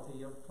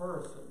equality of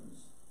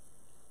persons.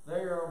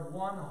 They are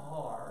one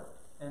heart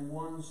and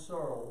one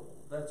soul.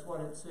 That's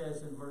what it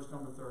says in verse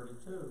number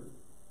 32.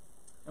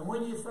 And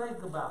when you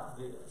think about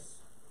this,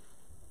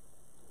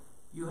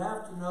 you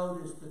have to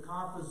notice the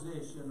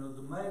composition of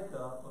the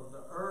makeup of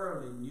the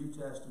early New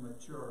Testament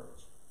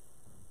church.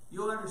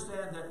 You'll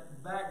understand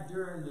that back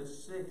during the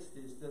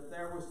 60s that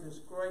there was this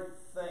great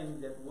thing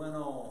that went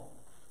on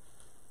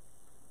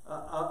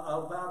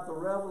about the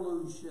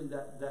revolution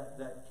that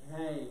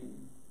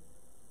came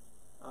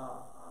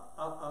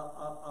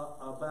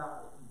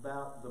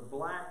about the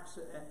blacks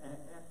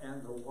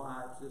and the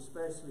whites,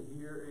 especially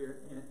here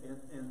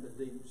in the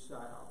Deep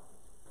South.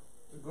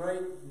 The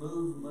great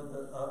movement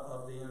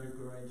of the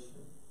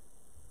integration.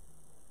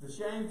 The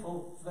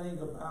shameful thing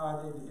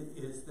about it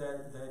is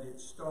that it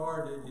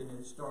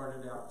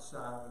started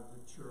outside of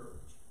the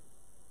church.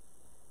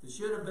 It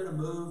should have been a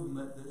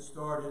movement that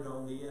started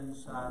on the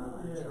inside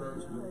of the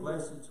church, but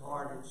bless its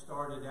heart, it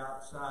started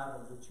outside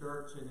of the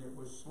church, and it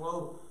was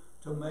slow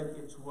to make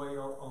its way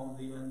on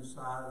the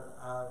inside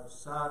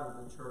side of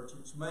the church.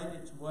 It's made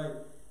its way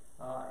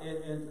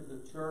into the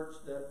church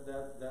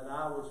that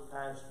I was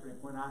pastoring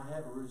when I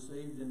had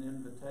received an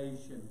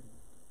invitation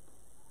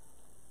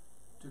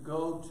to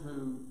go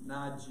to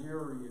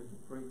Nigeria to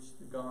preach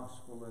the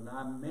gospel, and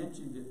I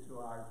mentioned it to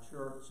our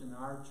church, and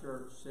our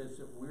church says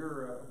that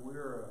we're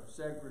a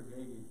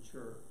segregated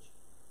church.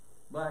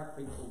 Black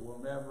people will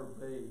never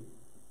be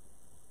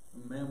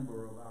a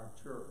member of our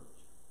church.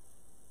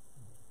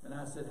 And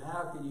I said,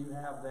 how can you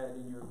have that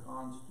in your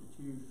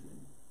constitution?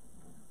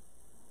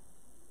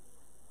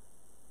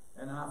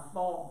 And I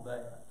fought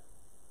that.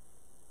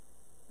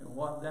 And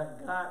what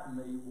that got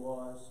me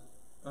was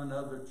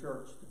another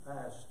church to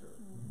pastor.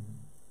 Mm-hmm.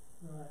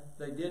 Right.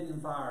 They didn't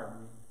fire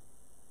me.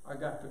 I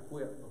got to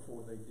quit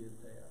before they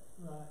did that.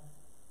 Right.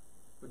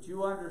 But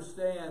you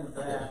understand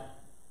that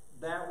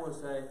that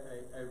was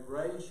a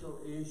racial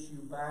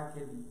issue back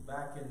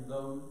in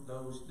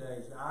those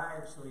days. I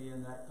actually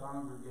in that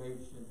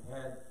congregation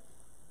had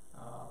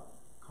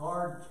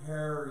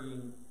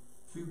card-carrying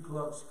Ku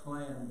Klux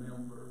Klan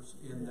members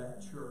in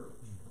that church.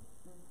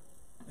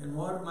 And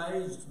what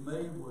amazed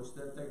me was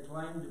that they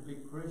claimed to be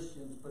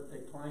Christians, but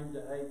they claimed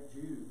to hate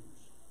Jews.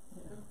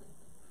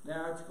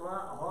 Now it's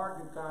kind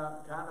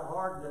of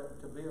hard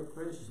to be a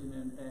Christian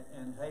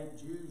and hate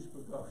Jews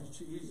because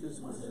Jesus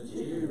was a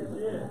Jew.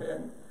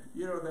 And,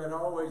 you know, that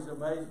always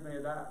amazed me,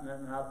 and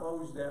I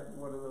posed that to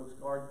one of those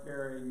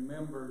card-carrying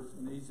members,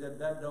 and he said,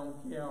 that don't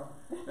count.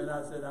 And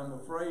I said, I'm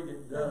afraid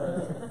it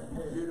does.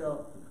 You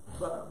know,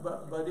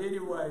 but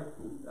anyway,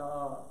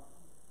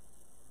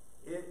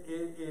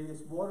 it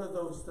is one of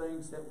those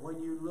things that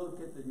when you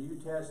look at the New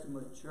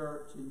Testament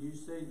church and you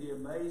see the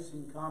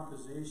amazing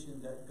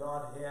composition that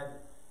God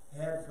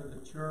had for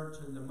the church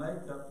and the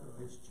makeup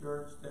of His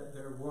church, that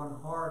they're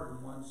one heart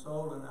and one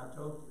soul, and I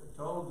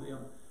told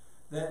them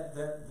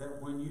that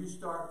when you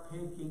start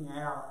picking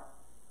out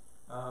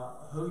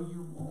who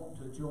you want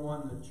to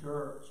join the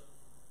church,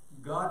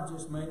 God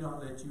just may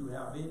not let you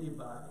have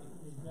anybody.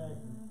 Right.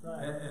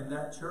 And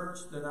that church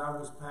that I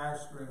was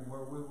pastoring,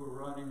 where we were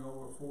running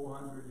over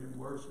 400 in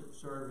worship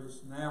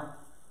service now,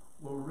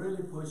 will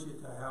really push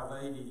it to have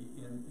 80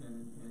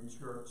 in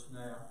church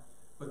now.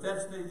 But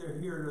that's neither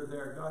here nor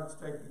there. God's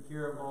taking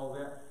care of all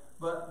that.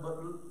 But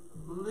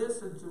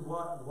listen to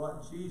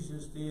what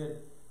Jesus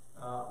did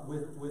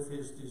with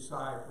His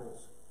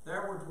disciples.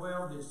 There were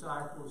 12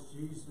 disciples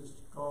Jesus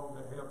called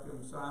to help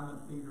Him: Simon,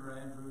 Peter,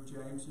 Andrew,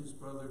 James, his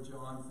brother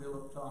John,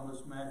 Philip,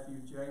 Thomas, Matthew,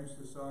 James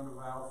the son of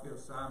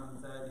Alphaeus,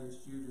 Simon, Thaddeus,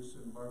 Judas,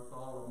 and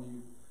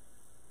Bartholomew.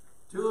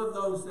 Two of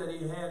those that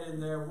He had in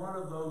there, one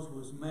of those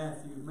was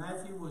Matthew.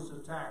 Matthew was a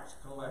tax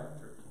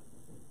collector.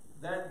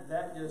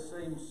 That just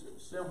seems a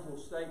simple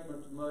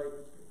statement to make,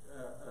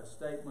 a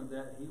statement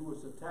that he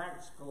was a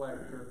tax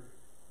collector.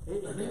 He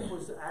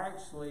was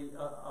actually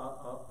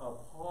a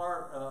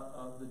part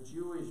of the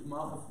Jewish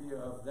mafia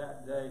of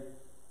that day,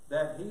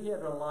 that he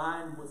had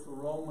aligned with the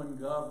Roman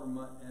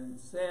government and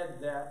said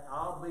that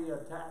I'll be a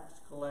tax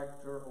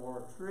collector or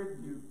a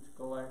tribute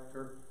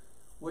collector,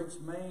 which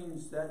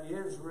means that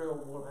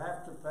Israel will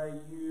have to pay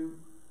you,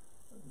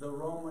 the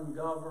Roman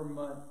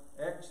government,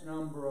 X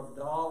number of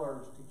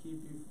dollars to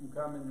keep you from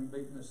coming and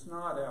beating the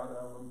snot out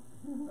of them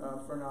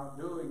for not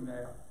doing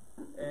that.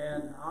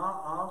 And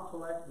I'll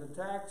collect the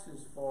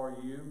taxes for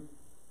you,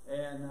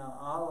 and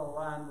I'll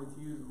align with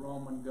you, the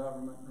Roman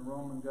government. And the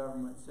Roman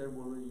government said,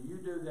 well, you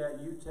do that,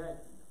 you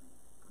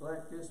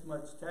collect this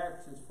much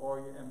taxes for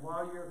you, and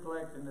while you're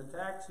collecting the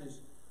taxes,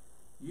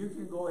 you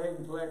can go ahead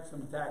and collect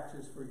some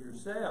taxes for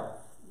yourself,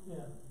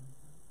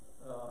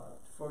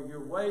 for your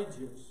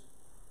wages,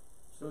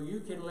 so you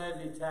can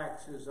levy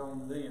taxes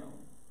on them.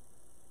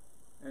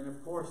 And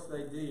of course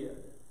they did.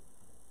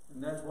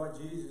 And that's what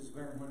Jesus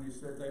meant when He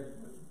said they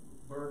put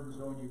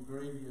burdens on you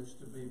grievous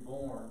to be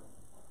borne.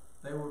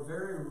 They were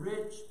very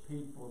rich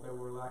people. They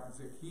were like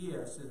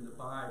Zacchaeus in the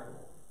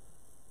Bible.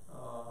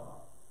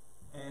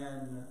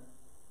 And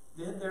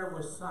then there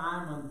was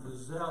Simon the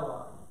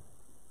Zealot.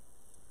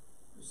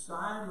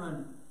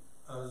 Simon,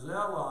 a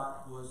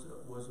zealot,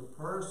 was a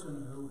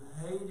person who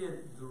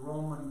hated the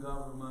Roman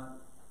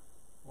government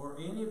or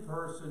any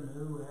person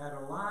who had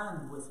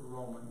aligned with the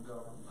Roman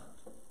government.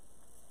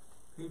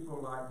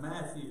 People like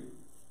Matthew.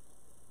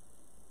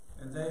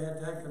 And they had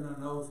taken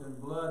an oath in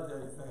blood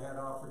that if they had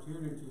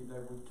opportunity, they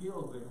would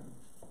kill them.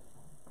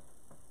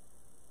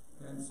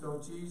 And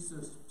so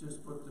Jesus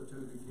just put the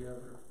two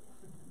together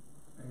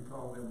and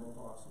called them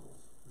apostles.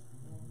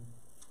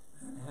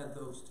 And had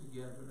those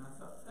together. And I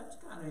thought, that's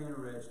kind of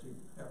interesting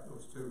to have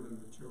those two in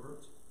the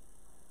church.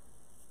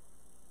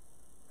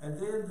 And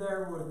then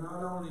there were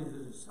not only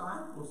the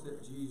disciples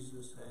that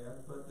Jesus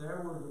had, but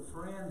there were the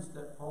friends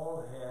that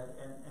Paul had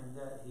and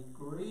that he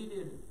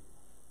greeted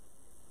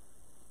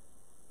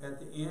at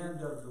the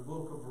end of the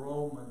book of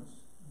Romans,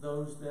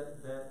 those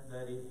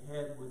that he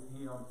had with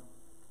him.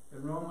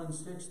 In Romans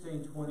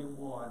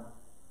 16:21,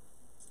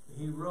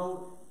 he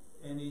wrote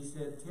and he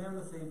said,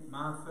 Timothy,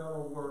 my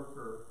fellow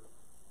worker,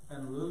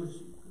 and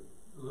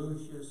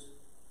Lucius,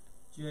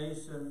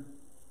 Jason,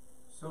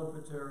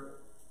 Sopater,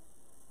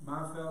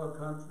 my fellow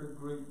country,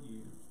 greet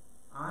you.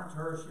 I,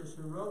 Tertius,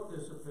 who wrote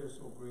this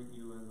epistle, greet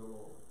you in the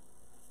Lord.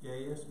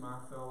 Gaius, my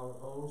fellow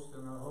host,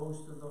 and the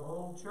host of the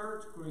whole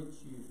church, greets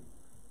you.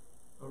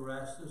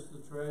 Erastus, the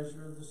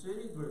treasurer of the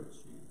city, greets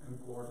you, and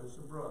Quartus,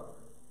 a brother.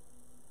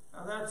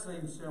 Now that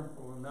seems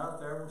simple enough.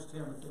 There was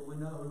Timothy. We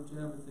know who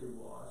Timothy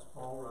was.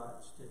 Paul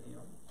writes to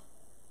him.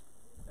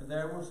 And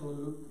there was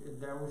Luke,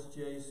 and there was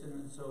Jason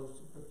and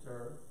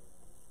Sosipater.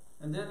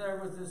 And then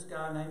there was this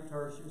guy named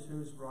Tertius who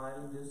was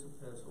writing this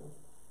epistle.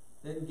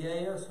 Then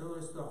Gaius, who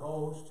is the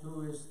host,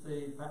 who is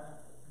the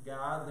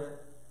guy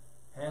that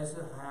has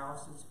a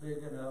house that's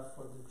big enough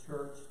for the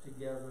church to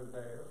gather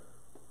there,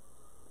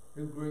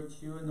 who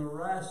greets you. And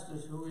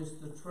Erastus, who is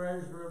the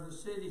treasurer of the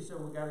city. So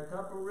we got a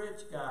couple of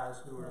rich guys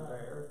who are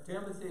there.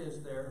 Timothy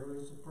is there, who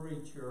is a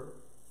preacher.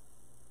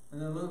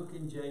 And then Luke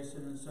and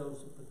Jason and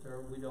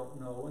Sosipater, we don't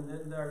know. And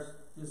then there's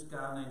this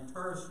guy named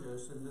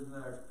Tertius, and then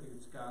there's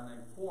this guy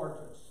named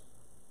Quartus.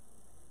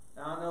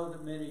 Now, I know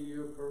that many of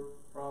you are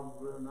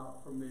probably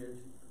not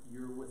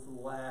familiar with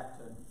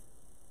Latin.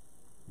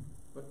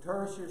 But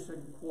Tertius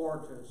and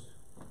Quartus.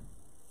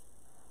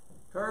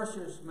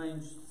 Tertius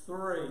means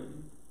 3,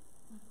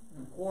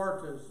 and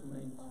Quartus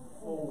means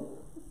 4.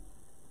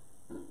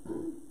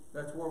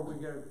 That's where we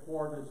get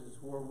quartus, is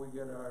where we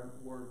get our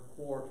word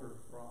quarter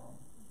from.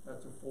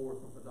 That's a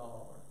fourth of $1.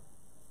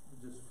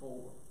 Just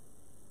 4.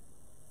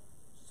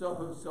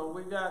 So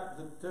we got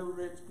the 2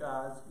 rich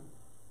guys.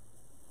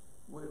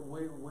 We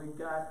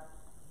got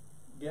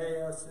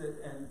Gaius,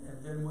 and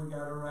then we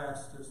got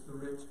Erastus, the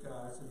rich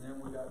guys, and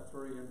then we got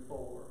 3 and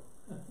 4.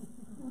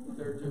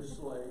 They're just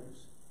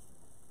slaves.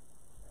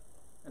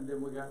 And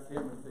then we got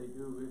Timothy,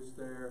 who is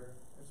there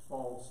as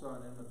Paul's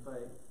son in the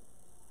faith.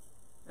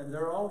 And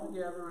they're all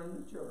together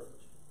in the church.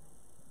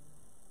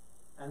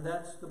 And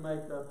that's the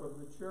makeup of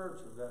the church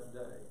of that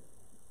day.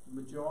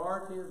 The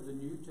majority of the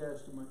New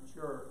Testament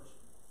church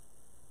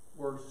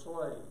were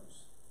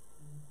slaves.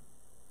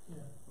 Yeah.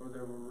 Or they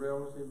were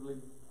relatively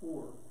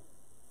poor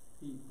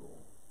people.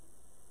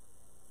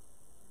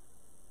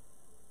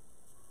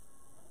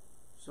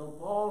 So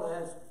Paul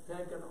has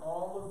taken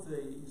all of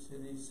these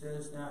and he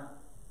says,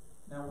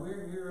 now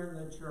we're here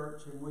in the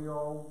church and we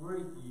all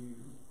greet you,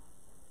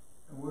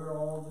 and we're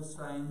all the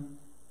same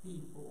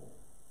people.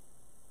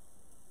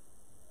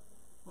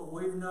 But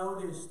we've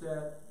noticed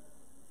that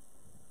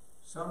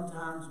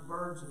sometimes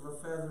birds of a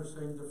feather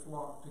seem to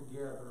flock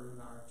together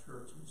in our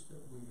churches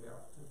that we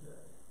have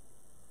today.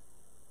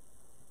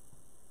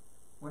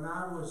 When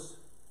I was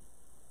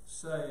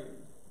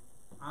saved,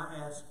 I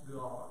asked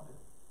God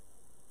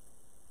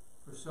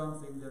for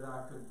something that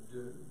I could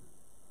do.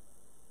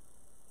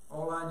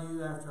 All I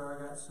knew after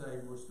I got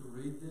saved was to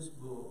read this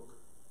book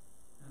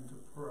and to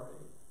pray.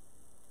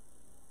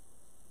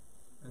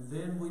 And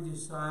then we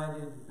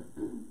decided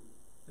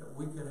that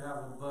we could have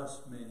a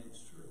bus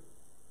ministry.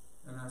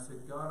 And I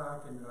said, God,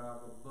 I can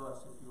drive a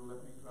bus if you'll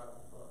let me drive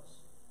a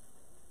bus.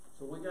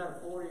 So we got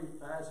a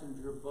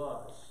 40-passenger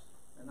bus.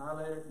 And I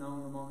let it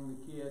known among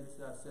the kids.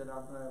 I said,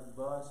 I'm going to have a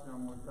bus and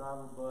I'm going to drive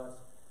a bus.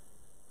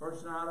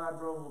 First night I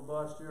drove a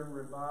bus during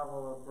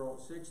revival, I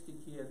brought 60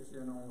 kids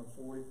in on a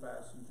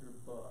 40-passenger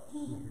bus.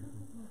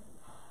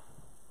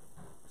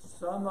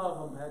 Some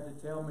of them had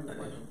to tell me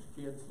where those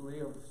kids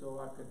lived so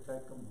I could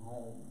take them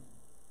home.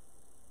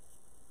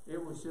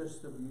 It was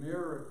just a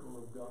miracle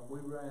of God. We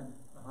ran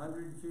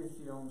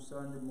 150 on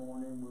Sunday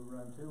morning, we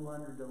ran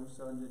 200 on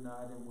Sunday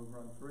night, and we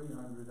run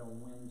 300 on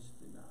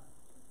Wednesday night.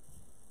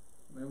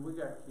 I mean, we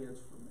got kids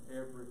from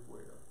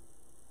everywhere.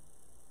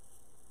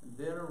 And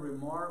then a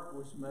remark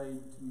was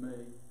made to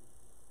me,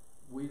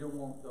 we don't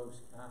want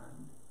those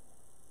kind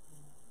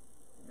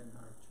in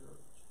our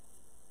church.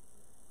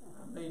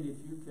 I mean,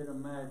 if you can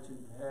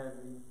imagine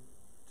having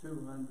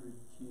 200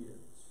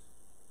 kids,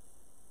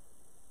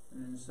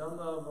 and in some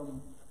of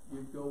them,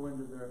 you'd go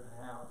into their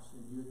house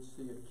and you'd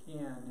see a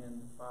can in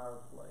the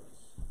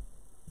fireplace.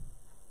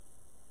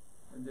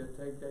 And they'd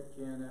take that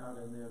can out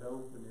and they'd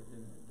open it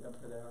and they'd dump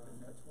it out, and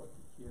that's what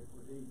the kid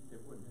would eat.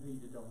 It wouldn't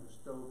heat it on the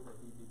stove, but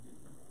heated it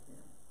in the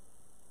can.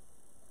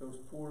 Those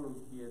poor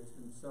little kids,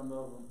 and some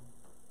of them,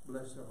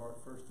 bless their heart,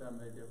 first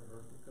time they'd ever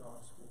heard the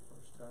gospel,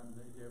 first time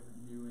they'd ever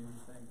knew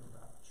anything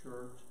about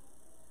church.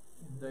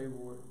 They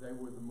were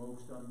the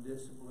most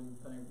undisciplined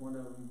thing. One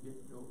of them get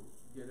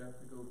up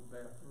to go to the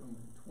bathroom,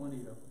 and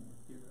 20 of them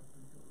would get up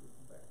and go to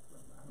the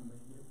bathroom. I mean,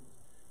 it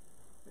was,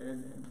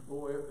 and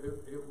boy,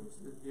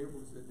 it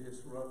was a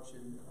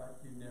disruption like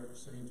you'd never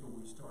seen until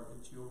we started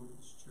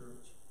children's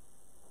church.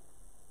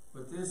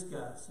 But this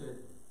guy said,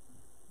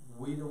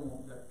 we don't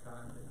want that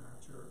kind in our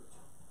church.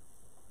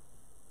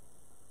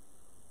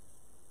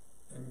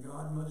 And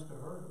God must have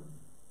heard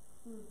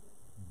him.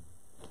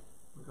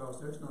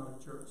 Because there's not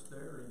a church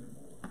there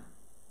anymore.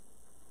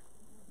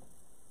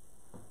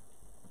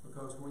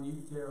 Because when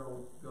you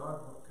tell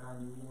God what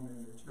kind you want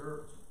in the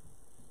church,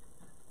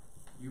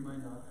 you may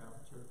not have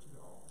a church at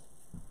all.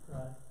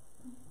 Right.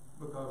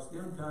 Because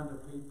them kind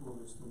of people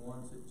is the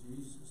ones that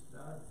Jesus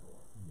died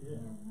for.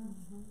 Yeah.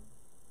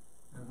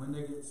 And when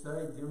they get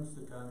saved, them's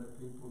the kind of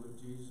people that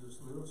Jesus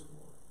lives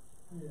for.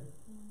 Yeah.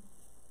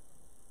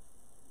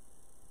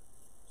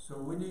 So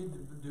we need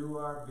to do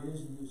our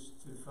business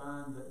to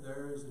find that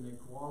there is an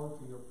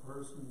equality of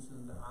persons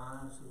in the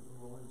eyes of the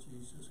Lord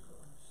Jesus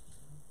Christ.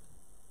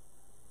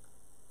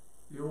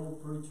 The old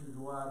preacher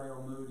Dwight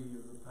L. Moody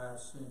of the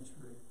past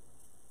century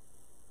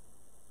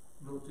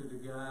looked at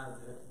a guy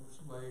that was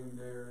laying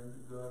there in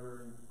the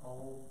gutter, and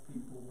all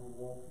people were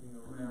walking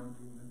around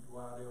him, and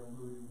Dwight L.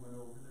 Moody went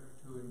over there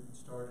to him and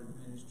started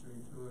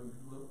ministering to him,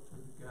 and looked to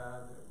the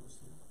guy that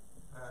was the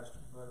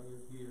pastor buddy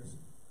of his.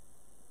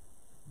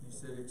 And he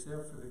said,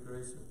 except for the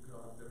grace of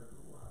God, there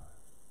go I.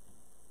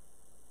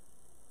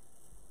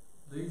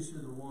 These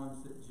are the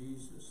ones that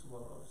Jesus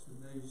loves, and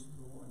these are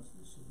the ones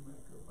that should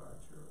make up our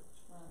church.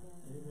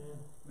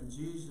 Amen. When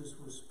Jesus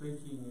was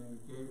speaking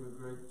and gave a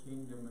great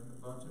kingdom, and a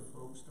bunch of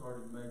folks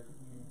started making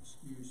an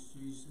excuse,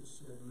 Jesus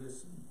said,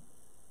 listen,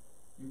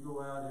 you go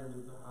out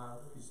into the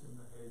highways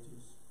and the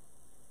hedges,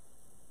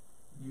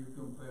 and you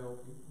compel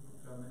people to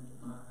come into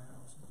my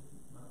house and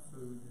eat my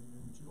food and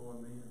enjoy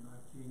me and my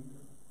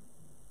kingdom.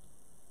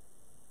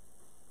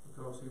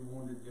 Because he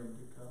wanted them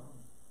to come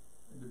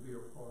and to be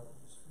a part of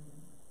his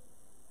family.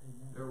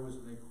 Amen. There was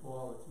an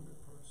equality of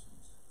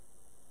persons.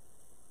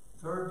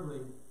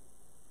 Thirdly,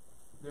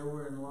 they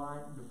were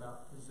enlightened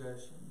about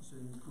possessions.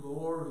 In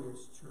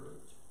glorious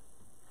church,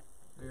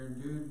 they're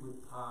endued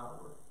with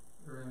power.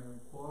 They're in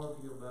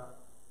equality about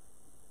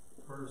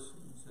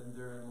persons, and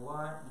they're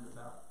enlightened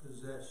about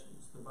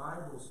possessions. The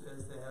Bible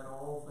says they had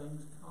all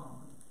things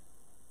common.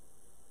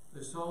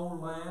 They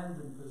sold land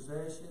and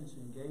possessions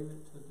and gave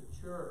it to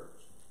the church.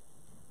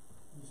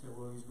 You say,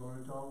 well, he's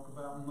going to talk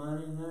about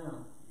money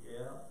now.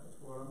 Yeah, that's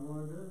what I'm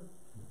going to do.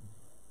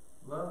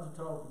 Love to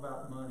talk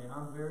about money.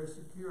 I'm very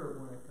secure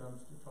when it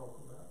comes to talk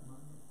about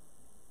money.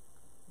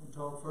 We'll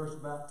talk first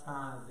about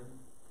tithing.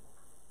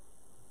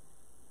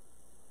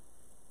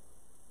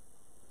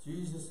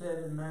 Jesus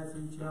said in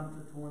Matthew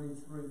chapter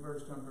 23,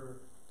 verse number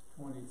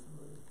 23,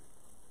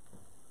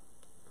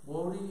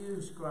 woe to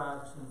you,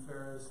 scribes and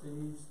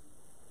Pharisees,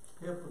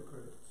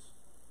 hypocrites!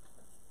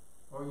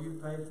 For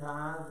you pay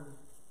tithe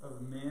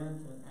of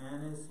mint and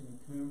anise and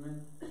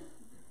cumin,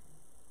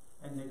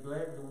 and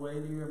neglect the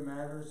weightier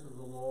matters of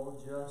the law,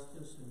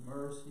 justice and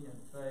mercy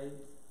and faith.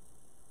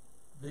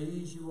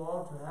 These you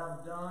ought to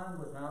have done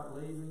without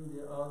leaving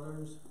the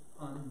others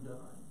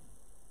undone.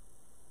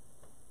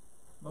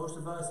 Most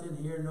of us in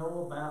here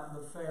know about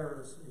the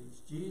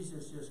Pharisees.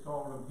 Jesus just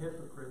called them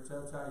hypocrites.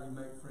 That's how you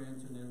make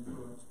friends and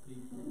influence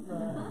people.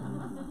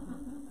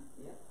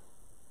 Yeah.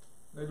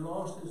 They're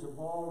lost as a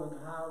ball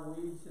in high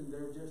weeds, and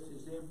they're just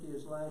as empty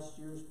as last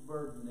year's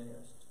bird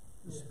nest.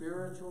 The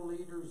spiritual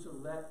leaders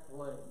of that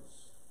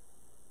place.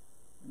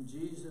 And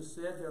Jesus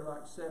said they're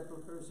like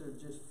sepulchres, they're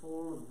just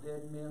full of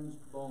dead men's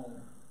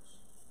bones.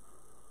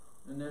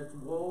 And there's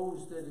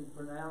woes that he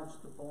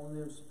pronounced upon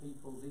those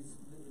people.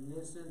 In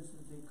this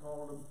instance, he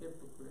called them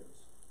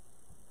hypocrites.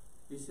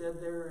 He said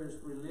they're as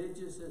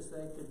religious as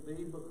they could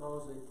be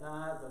because they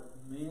tithe of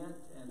mint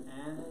and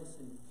anise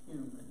and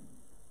cumin.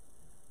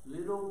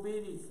 Little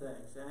bitty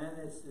things.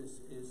 Anise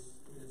is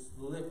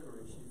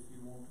licorice, if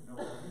you want to know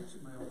what it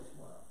smells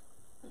like.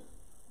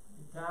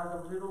 They tithe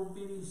of little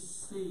bitty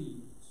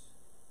seeds.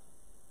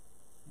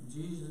 And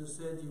Jesus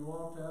said, you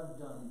ought to have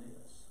done this.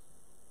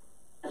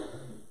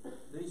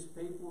 These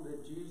people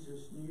that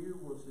Jesus knew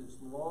was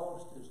as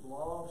lost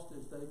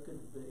as they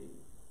could be.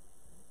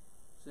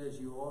 Says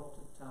you ought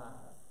to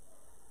tithe.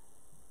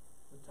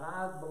 The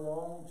tithe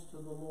belongs to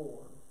the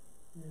Lord.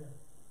 Yeah.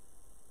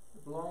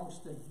 It belongs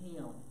to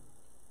Him.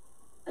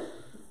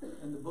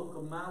 In the book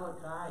of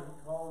Malachi,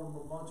 he called them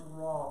a bunch of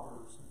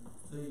robbers and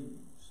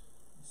thieves.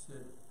 He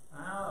said,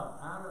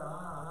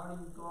 how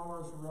do you call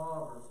us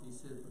robbers? He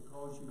said,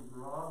 because you're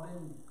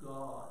robbing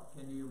God.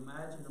 Can you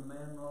imagine a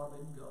man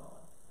robbing God?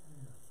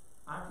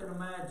 I can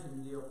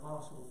imagine the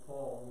Apostle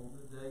Paul on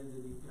the day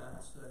that he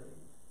got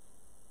saved.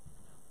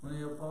 When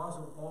the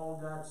Apostle Paul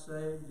got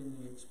saved and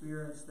he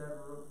experienced that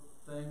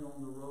thing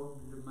on the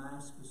road to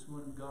Damascus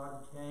when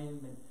God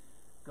came, and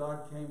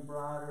God came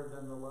brighter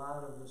than the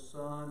light of the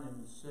sun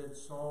and said,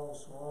 Saul,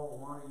 Saul,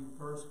 why do you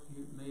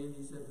persecute me? And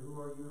he said, who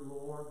are you,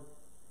 Lord?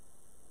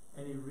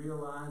 And he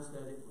realized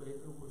that it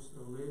was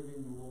the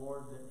living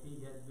Lord that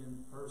he had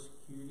been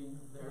persecuting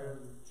there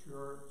in the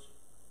church.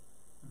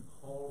 And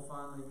Paul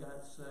finally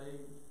got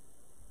saved,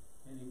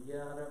 and he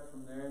got up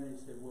from there and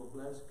he said, well,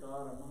 bless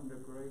God, I'm under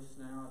grace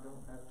now, I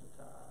don't have to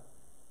tithe.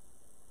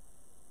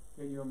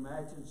 Can you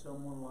imagine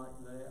someone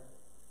like that?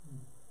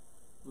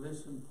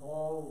 Listen,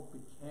 Paul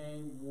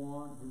became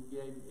one who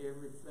gave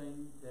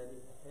everything that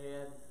he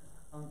had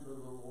unto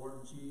the Lord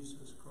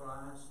Jesus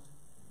Christ,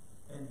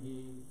 and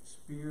he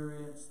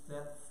experienced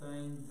that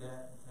thing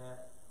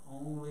that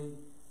only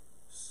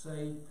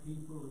saved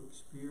people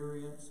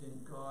experience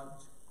in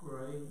God's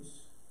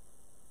grace.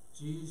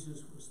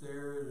 Jesus was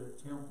there at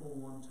a temple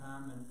one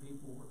time, and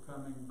people were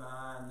coming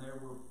by, and there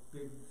were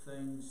big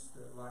things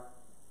that like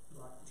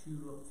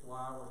tulip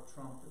flower,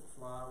 trumpet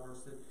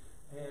flowers that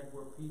had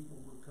where people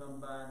would come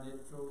by and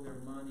they'd throw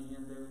their money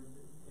in there.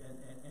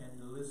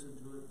 and listen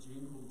to it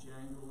jingle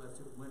jangle as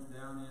it went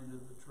down into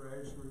the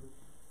treasury.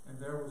 And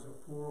there was a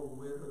poor old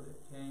widow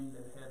that came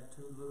that had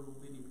 2 little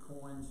bitty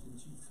coins, and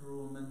she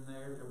threw them in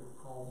there. They were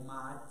called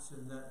mites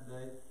in that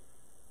day.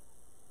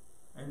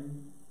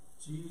 And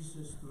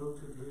Jesus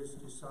looked at his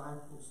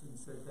disciples and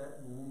said,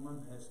 that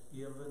woman has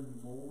given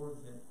more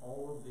than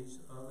all of these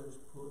others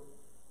put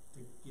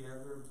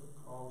together,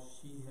 because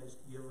she has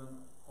given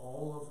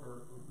all of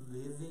her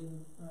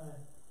living.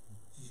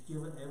 She's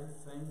given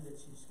everything that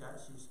she's got.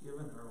 She's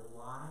given her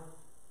life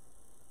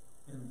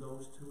in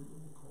those 2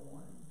 little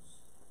coins.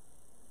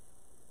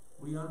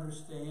 We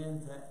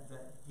understand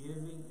that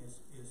giving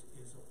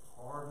is a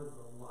part of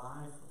the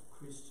life of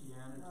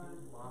Christianity.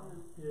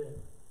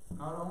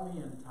 Not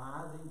only in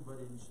tithing, but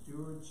in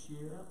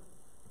stewardship.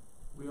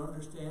 We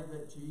understand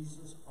that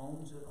Jesus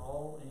owns it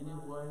all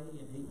anyway,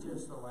 and he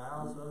just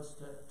allows us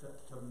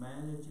to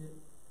manage it.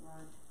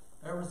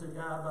 There was a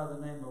guy by the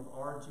name of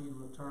R.G.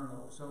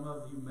 Letourneau. Some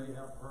of you may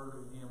have heard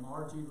of him.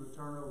 R.G.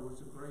 Letourneau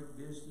was a great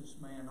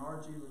businessman.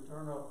 R.G.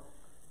 Letourneau,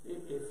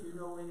 if you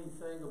know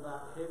anything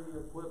about heavy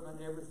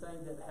equipment,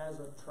 everything that has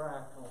a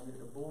track on it,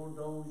 a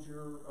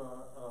bulldozer,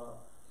 a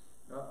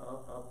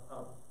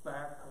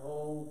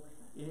backhoe,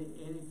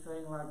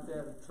 anything like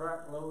that, a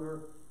track loader,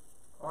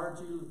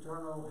 R.G.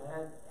 Letourneau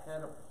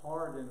had a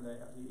part in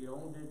that. He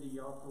owned it, he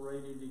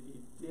operated it,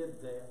 he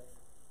did that.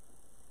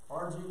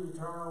 R.G.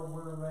 Letourneau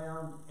went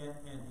around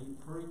and he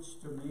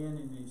preached to men,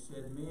 and he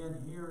said, men,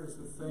 here is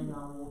the thing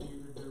I want you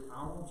to do.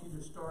 I want you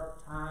to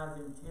start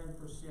tithing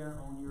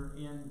 10% on your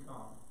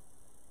income,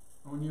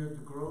 on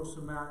the gross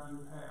amount you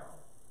have.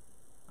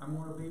 I'm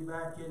going to be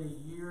back in a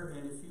year,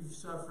 and if you've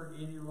suffered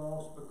any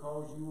loss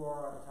because you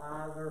are a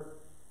tither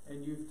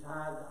and you've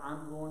tithed,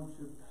 I'm going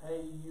to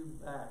pay you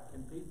back.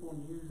 And people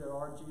knew that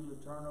R.G.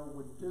 Letourneau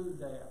would do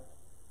that.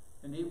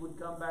 And he would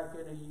come back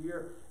in a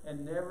year,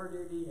 and never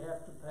did he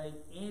have to pay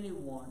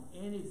anyone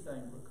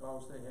anything,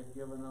 because they had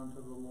given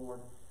unto the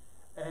Lord.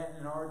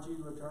 And R.G.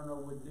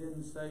 Letourneau would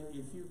then say,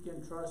 if you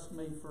can trust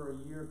me for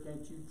a year,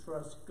 can't you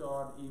trust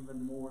God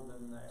even more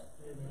than that?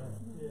 Amen.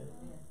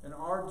 Yeah. And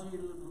R.G.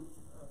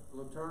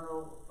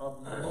 Letourneau, a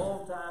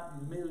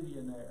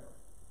multi-millionaire,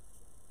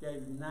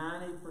 gave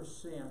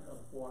 90% of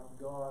what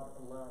God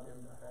allowed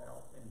him to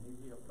have, and he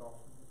lived off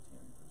of the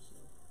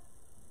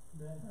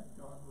 10%. That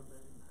God would let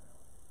him have.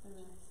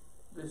 Amen.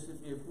 Listen,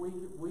 if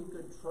we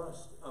could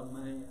trust a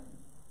man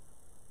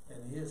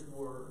and his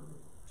word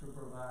to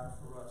provide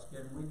for us,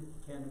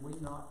 can we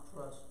not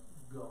trust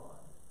God?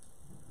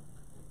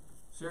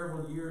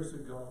 Several years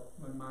ago,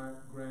 when my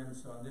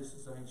grandson, this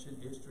is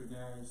ancient history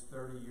now, he's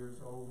 30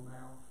 years old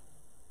now,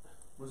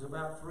 was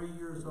about 3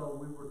 years old,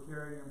 we were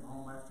carrying him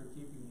home after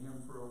keeping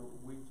him for a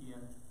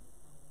weekend.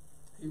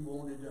 He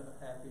wanted a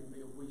Happy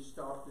Meal. We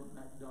stopped at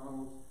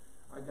McDonald's.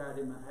 I got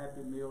him a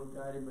Happy Meal,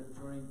 got him a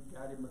drink,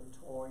 got him a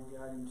toy,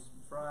 got him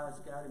some fries,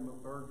 got him a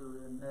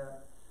burger and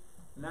that.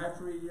 And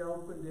after he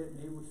opened it and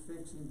he was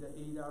fixing to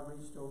eat, I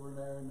reached over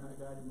there and I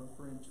got him a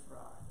French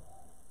fry.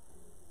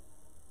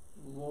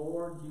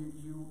 Lord,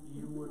 you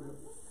would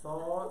have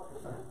thought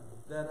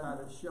that I'd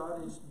have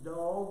shot his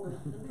dog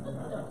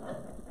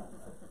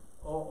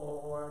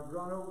or I'd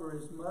run over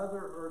his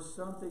mother or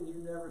something.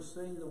 You never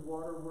seen the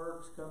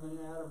waterworks coming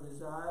out of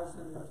his eyes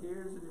and the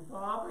tears. And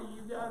Papa,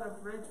 you got a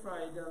French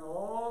fry. He done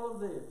all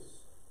of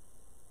this.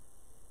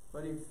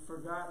 But he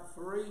forgot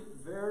 3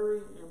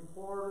 very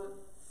important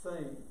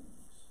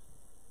things.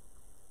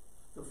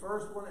 The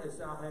first one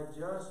is I had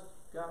just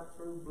got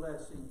through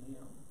blessing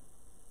him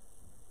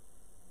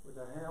with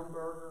a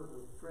hamburger,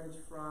 with French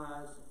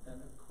fries,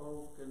 and a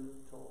Coke and a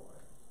toy.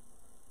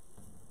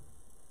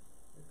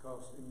 It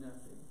cost him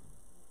nothing.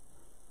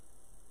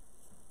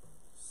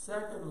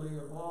 Secondly,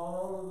 of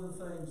all of the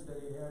things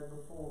that he had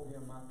before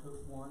him, I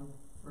took 1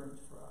 French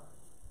fry.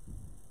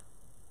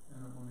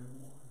 And only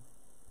 1.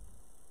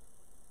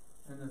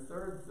 And the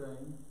third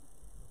thing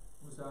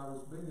was I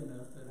was big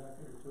enough that I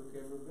could have took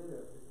every bit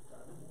of it if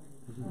I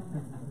wanted.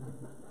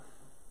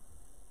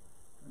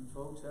 And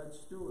folks, that's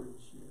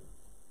stewardship.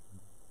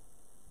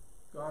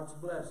 God's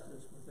blessed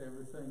us with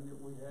everything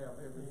that we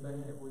have,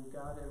 everything that we've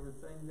got,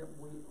 everything that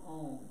we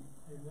own.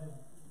 Amen.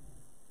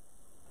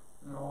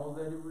 And all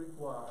that it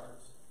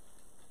requires,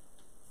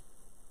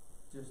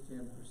 just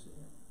 10%.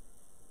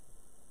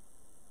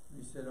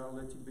 He said, I'll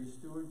let you be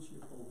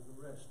stewardship over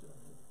the rest of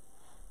it.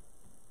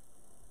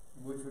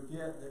 And we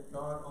forget that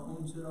God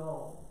owns it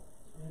all.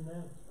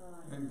 Amen.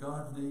 And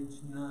God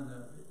needs none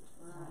of it.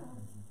 Right.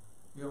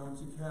 He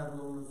owns the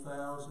cattle on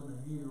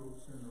 1,000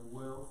 hills and the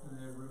wealth in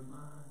every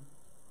mine.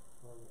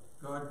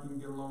 God can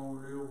get along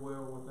real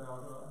well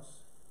without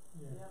us.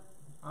 Yeah.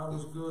 I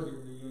was good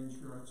in the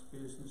insurance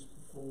business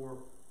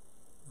before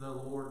the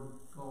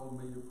Lord called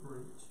me to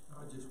preach.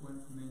 I just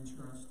went from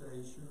insurance to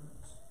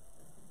assurance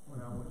when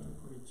I went to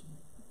preaching.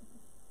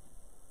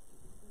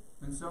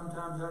 And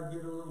sometimes I'd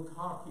get a little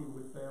cocky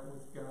with that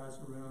with guys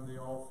around the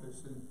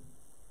office. And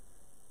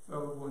a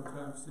fellow one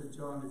time said,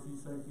 John, if you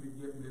think you'd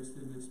get missed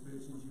in this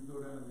business, you go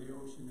down to the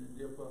ocean and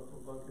dip up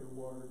a bucket of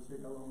water and see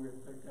how long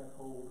it'll take that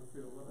hole to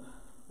fill up.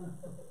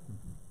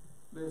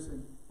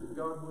 Listen,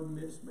 God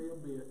wouldn't miss me a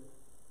bit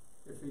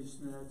if He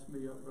snatched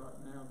me up right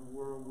now. The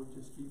world would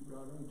just keep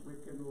right on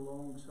clicking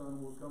along.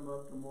 Sun will come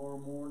up tomorrow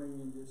morning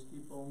and just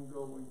keep on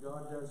going.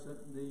 God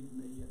doesn't need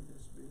me in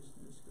this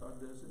business. God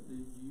doesn't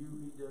need you.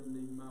 He doesn't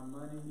need my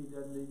money. He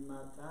doesn't need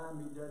my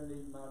time. He doesn't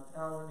need my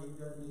talent. He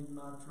doesn't need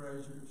my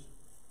treasures.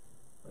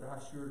 But I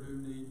sure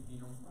do need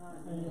Him.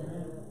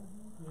 Amen.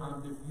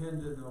 I'm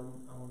dependent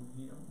on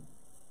Him.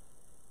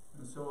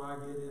 And so I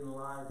get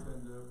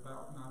enlightened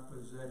about my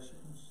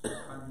possessions.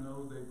 I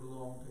know they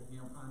belong to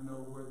Him. I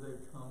know where they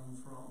come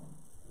from.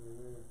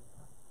 Amen.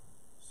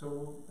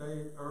 So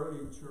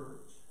early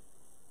church,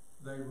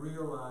 they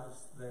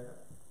realized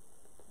that.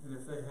 And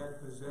if they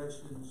had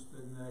possessions,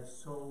 then they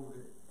sold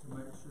it to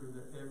make sure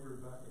that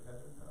everybody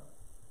had enough.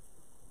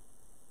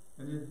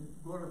 And then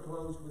we're going to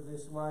close with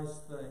this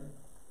last thing.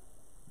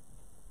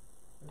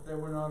 That they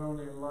were not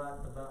only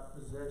enlightened about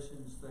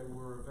possessions, they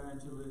were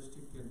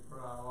evangelistic in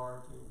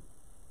priority.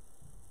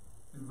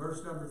 In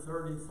verse number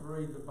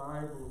 33, the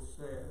Bible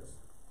says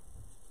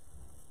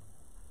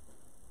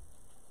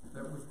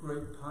that with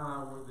great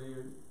power they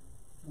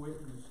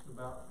witnessed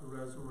about the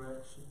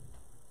resurrection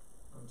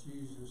of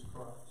Jesus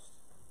Christ.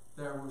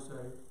 There was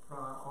a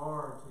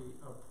priority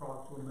of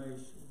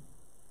proclamation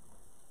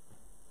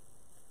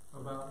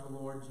about the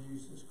Lord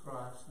Jesus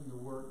Christ and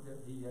the work that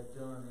He had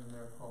done in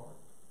their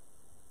heart.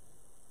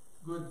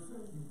 Good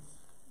things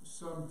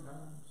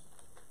sometimes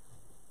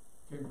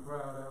can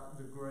crowd out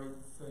the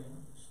great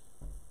things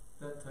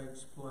that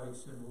takes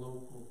place in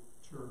local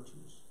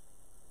churches.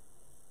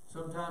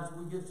 Sometimes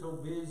we get so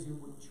busy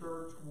with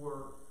church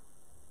work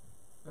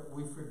that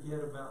we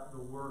forget about the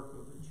work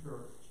of the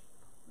church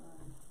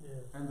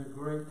and the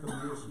great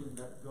commission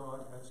that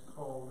God has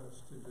called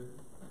us to do.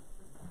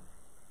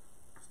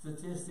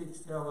 Statistics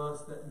tell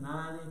us that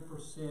 90%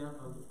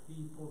 of the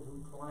people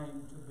who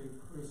claim to be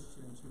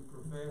Christians, who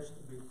profess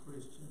to be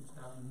Christians,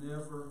 have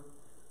never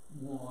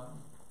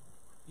won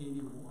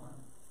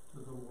anyone to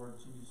the Lord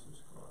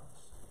Jesus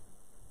Christ.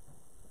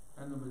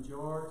 And the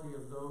majority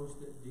of those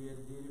that did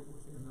it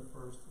within the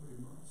first 3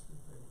 months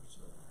that they were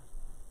saved.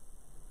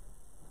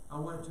 I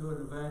went to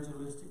an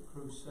evangelistic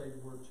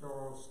crusade where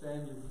Charles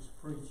Stanley was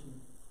preaching.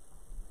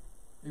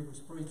 He was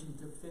preaching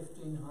to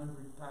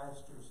 1,500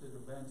 pastors at an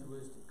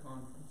evangelistic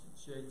conference at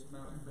Shades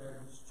Mountain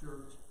Baptist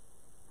Church.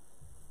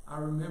 I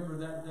remember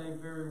that day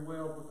very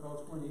well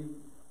because when he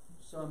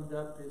summed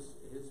up his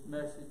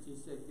message, he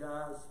said,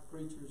 "Guys,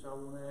 preachers, I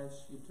want to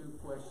ask you 2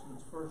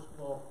 questions. First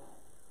of all,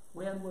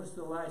 when was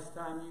the last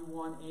time you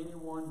won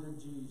anyone to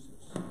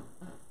Jesus?"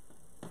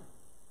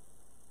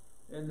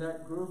 In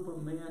that group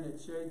of men at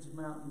Shades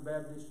Mountain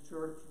Baptist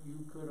Church,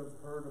 you could have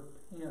heard a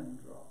pin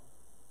drop.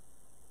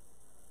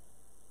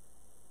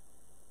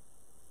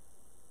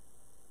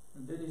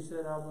 And then he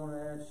said, "I want to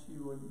ask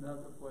you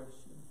another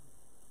question.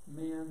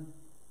 Men,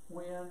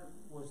 when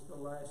was the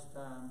last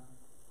time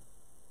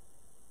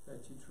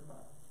that you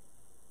tried?"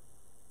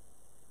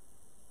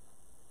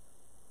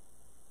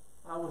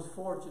 I was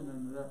fortunate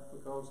enough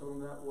because on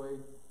that way,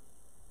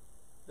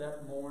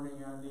 that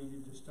morning I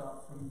needed to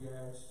stop from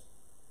gas.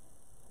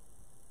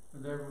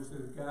 And there was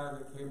a guy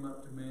that came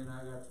up to me and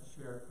I got to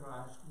share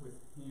Christ with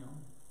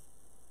him.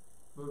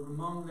 But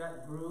among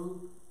that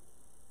group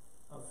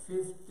of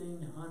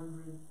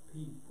 1,500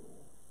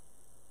 people,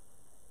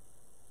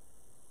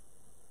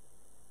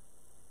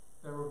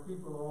 there were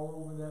people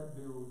all over that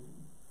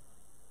building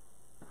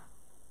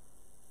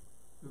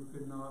who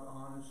could not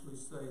honestly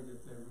say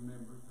that they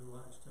remembered the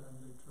last time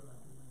they tried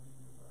to win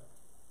anybody.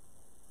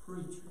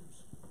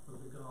 Preachers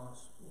of the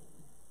gospel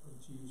of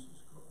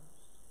Jesus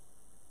Christ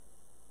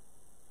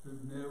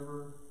who've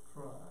never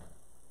tried.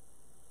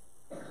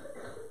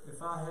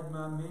 If I had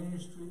my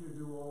ministry to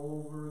do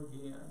all over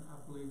again,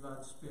 I believe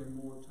I'd spend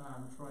more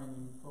time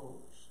training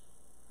folks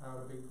how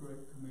to be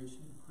Great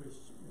Commission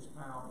Christians,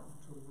 how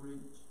to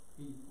reach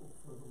people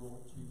for the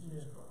Lord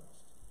Jesus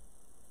Christ.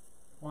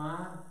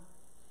 Why?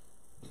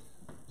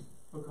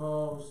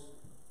 Because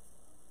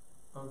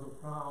of the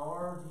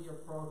priority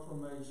of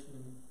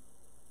proclamation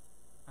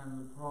and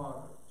the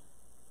product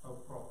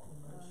of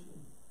proclamation.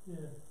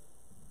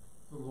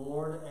 The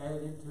Lord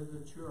added to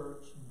the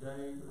church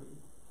daily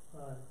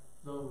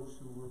those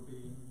who were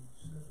being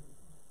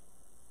saved.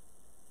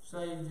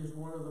 Saved is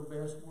one of the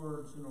best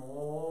words in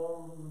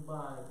all of the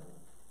Bible.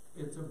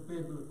 It's a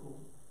biblical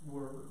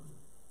word.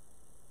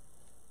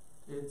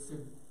 It's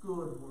a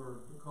good word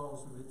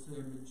because of its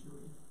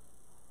imagery.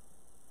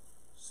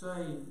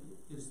 Saved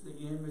is the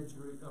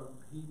imagery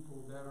of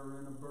people that are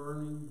in a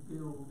burning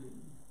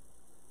building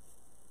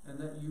and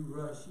that you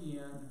rush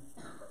in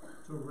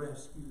to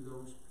rescue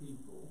those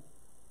people.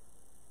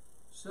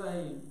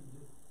 Saved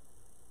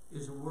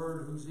is a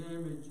word whose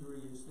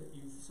imagery is that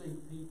you see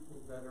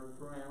people that are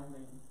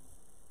drowning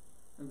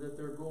and that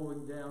they're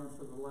going down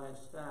for the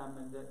last time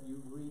and that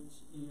you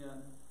reach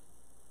in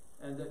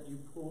and that you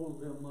pull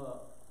them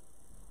up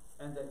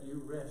and that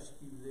you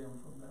rescue them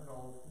from that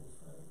awful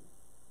fate.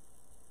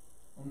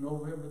 On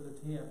November the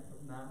 10th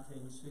of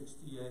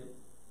 1968,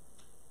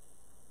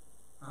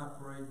 I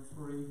prayed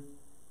 3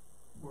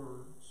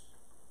 words.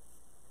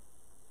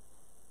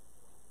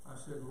 I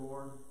said,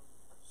 Lord,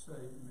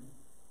 save me.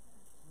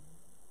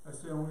 That's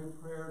the only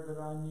prayer that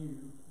I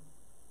knew.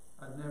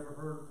 I'd never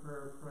heard a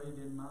prayer prayed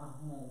in my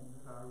home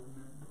that I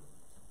remember.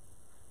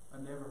 I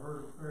never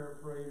heard a prayer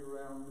prayed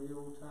around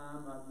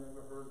mealtime. I've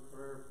never heard a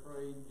prayer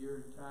prayed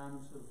during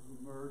times of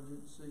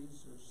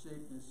emergencies or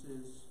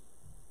sicknesses.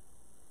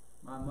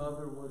 My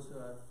mother was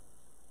a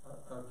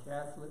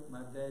Catholic.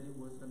 My daddy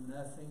was a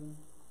nothing.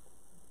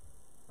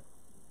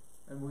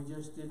 And we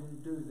just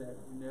didn't do that.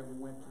 We never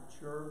went to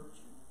church.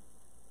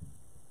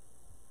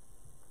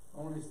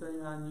 Only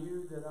thing I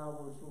knew that I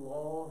was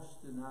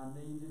lost and I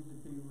needed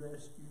to be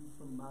rescued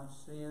from my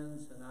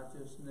sins, and I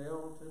just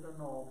knelt at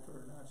an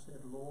altar and I said,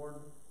 Lord,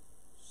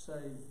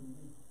 save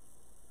me.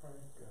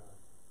 Praise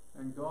God.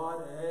 And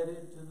God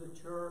added to the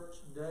church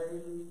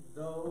daily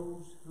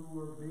those who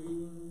were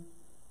being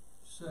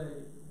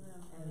saved.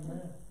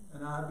 Amen.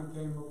 And I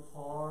became a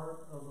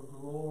part of a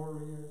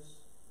glorious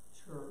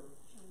church.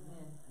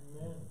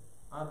 Amen.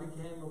 I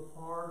became a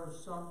part of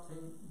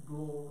something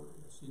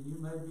glorious. And you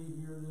may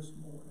be here this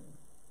morning.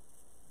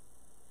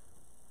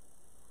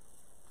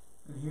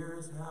 And here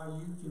is how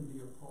you can be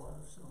a part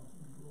of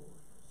something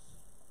glorious.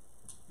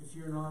 If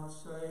you're not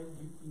saved,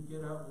 you can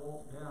get up,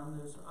 walk down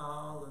this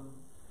aisle and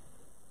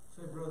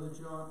say, Brother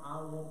John,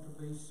 I want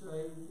to be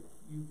saved.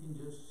 You can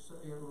just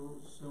say a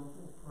little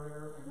simple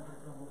prayer and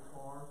become a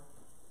part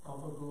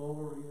of a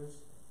glorious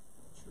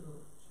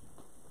church.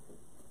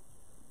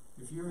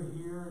 If you're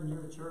here and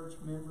your church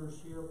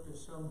membership is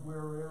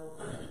somewhere else,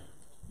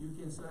 you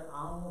can say,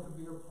 I want to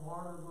be a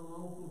part of the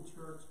local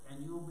church,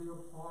 and you'll be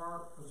a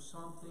part of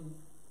something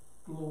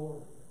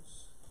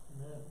glorious.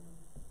 Amen.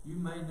 You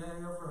may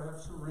never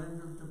have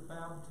surrendered to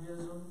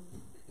baptism,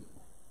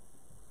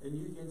 and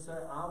you can say,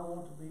 I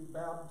want to be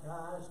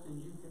baptized,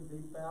 and you can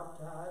be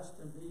baptized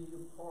and be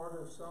a part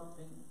of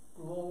something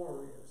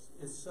glorious.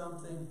 It's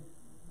something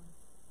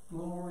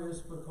glorious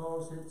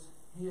because it's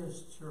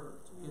His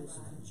church. It's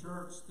the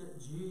church that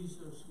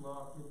Jesus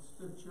loved. It's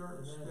the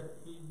church that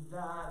He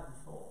died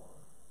for.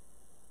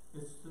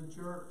 It's the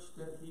church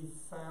that He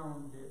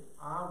founded.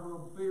 I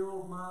will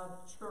build my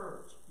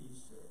church, He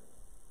said,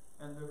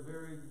 and the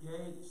very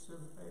gates of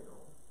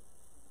hell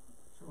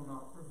shall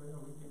not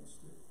prevail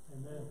against it.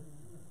 Amen.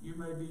 You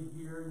may be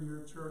here and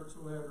your church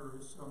letter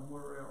is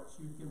somewhere else.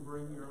 You can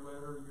bring your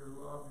letter, your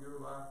love, your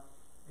life,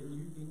 and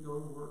you can go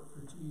to work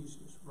for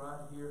Jesus right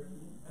here,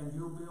 and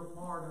you'll be a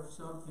part of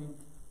something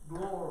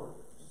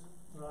glorious.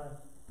 Right.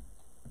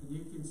 And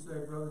you can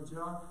say, Brother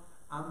John,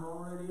 I'm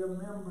already a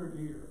member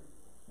here.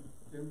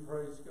 Then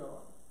praise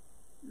God.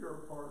 You're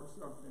a part of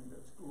something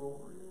that's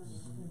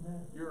glorious.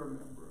 Amen. You're a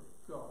member of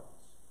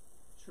God's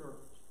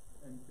church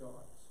and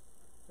God's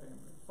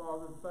family.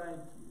 Father,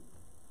 thank you.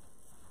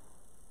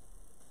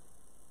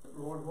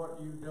 Lord, what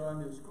you've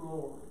done is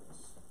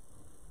glorious.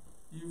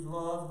 You've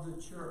loved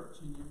the church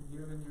and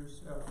you've given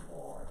yourself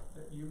for it,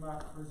 that you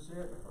might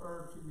present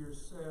her to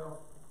yourself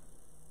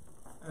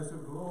as a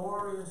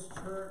glorious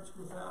church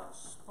without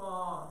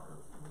spot or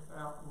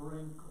without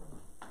wrinkle.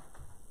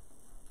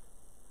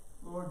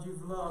 Lord,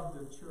 you've loved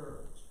the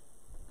church.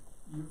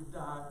 You've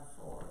died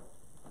for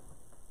it.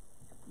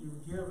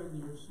 You've given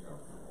yourself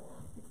for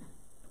it,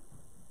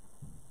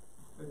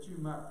 that you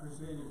might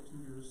present it to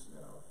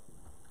yourself.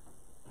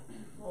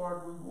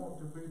 Lord, we want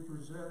to be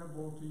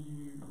presentable to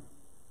you.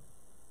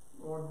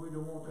 Lord, we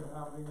don't want to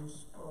have any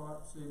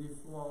spots, any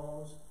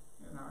flaws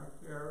in our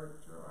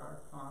character, our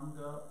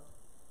conduct.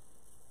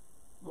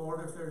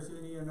 Lord, if there's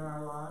any in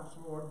our lives,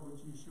 Lord, would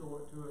you show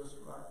it to us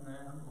right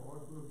now?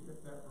 Lord, we'll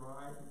get that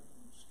right,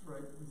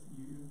 straight with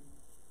you.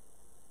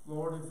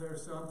 Lord, if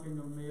there's something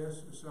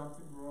amiss or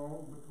something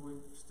wrong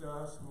betwixt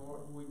us,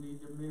 Lord, we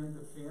need to mend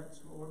the fence,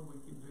 Lord, we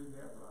can do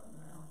that right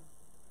now.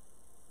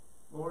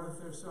 Lord,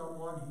 if there's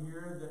someone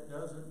here that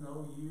doesn't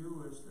know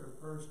you as their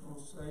personal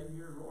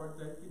Savior, Lord,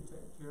 they can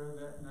take care of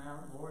that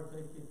now. Lord,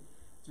 they can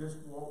just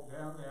walk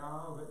down the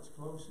aisle that's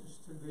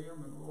closest to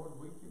them, and Lord,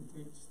 we can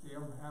teach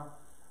them how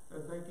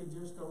that they can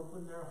just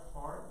open their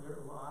heart, their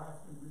life,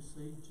 and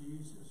receive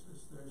Jesus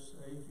as their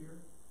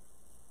Savior.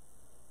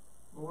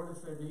 Lord,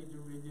 if they need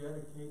to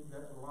rededicate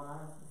that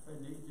life, if they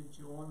need to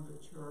join the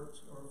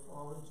church or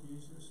follow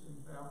Jesus in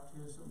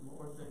baptism,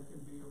 Lord, they can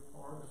be a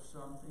part of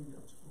something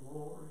that's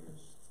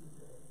glorious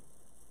today.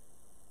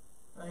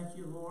 Thank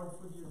you, Lord,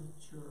 for the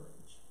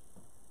church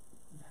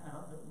and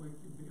how that we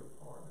can be a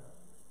part of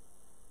it.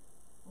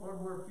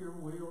 Lord, work your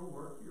will,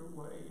 work your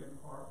way in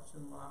hearts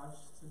and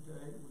lives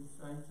today. We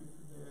thank you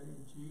for that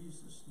in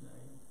Jesus'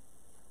 name.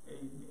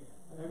 Amen.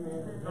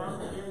 Amen.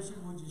 Congregation,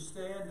 would you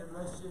stand and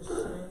let's just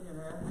sing an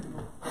anthem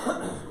of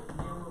praise,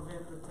 a hymn of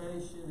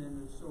invitation,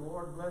 and as the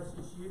Lord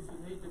blesses you, if you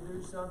need to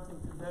do something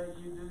today,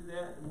 you do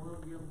that, and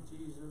we'll give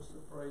Jesus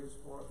the praise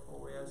for it,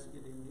 for we ask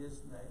it in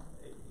His name.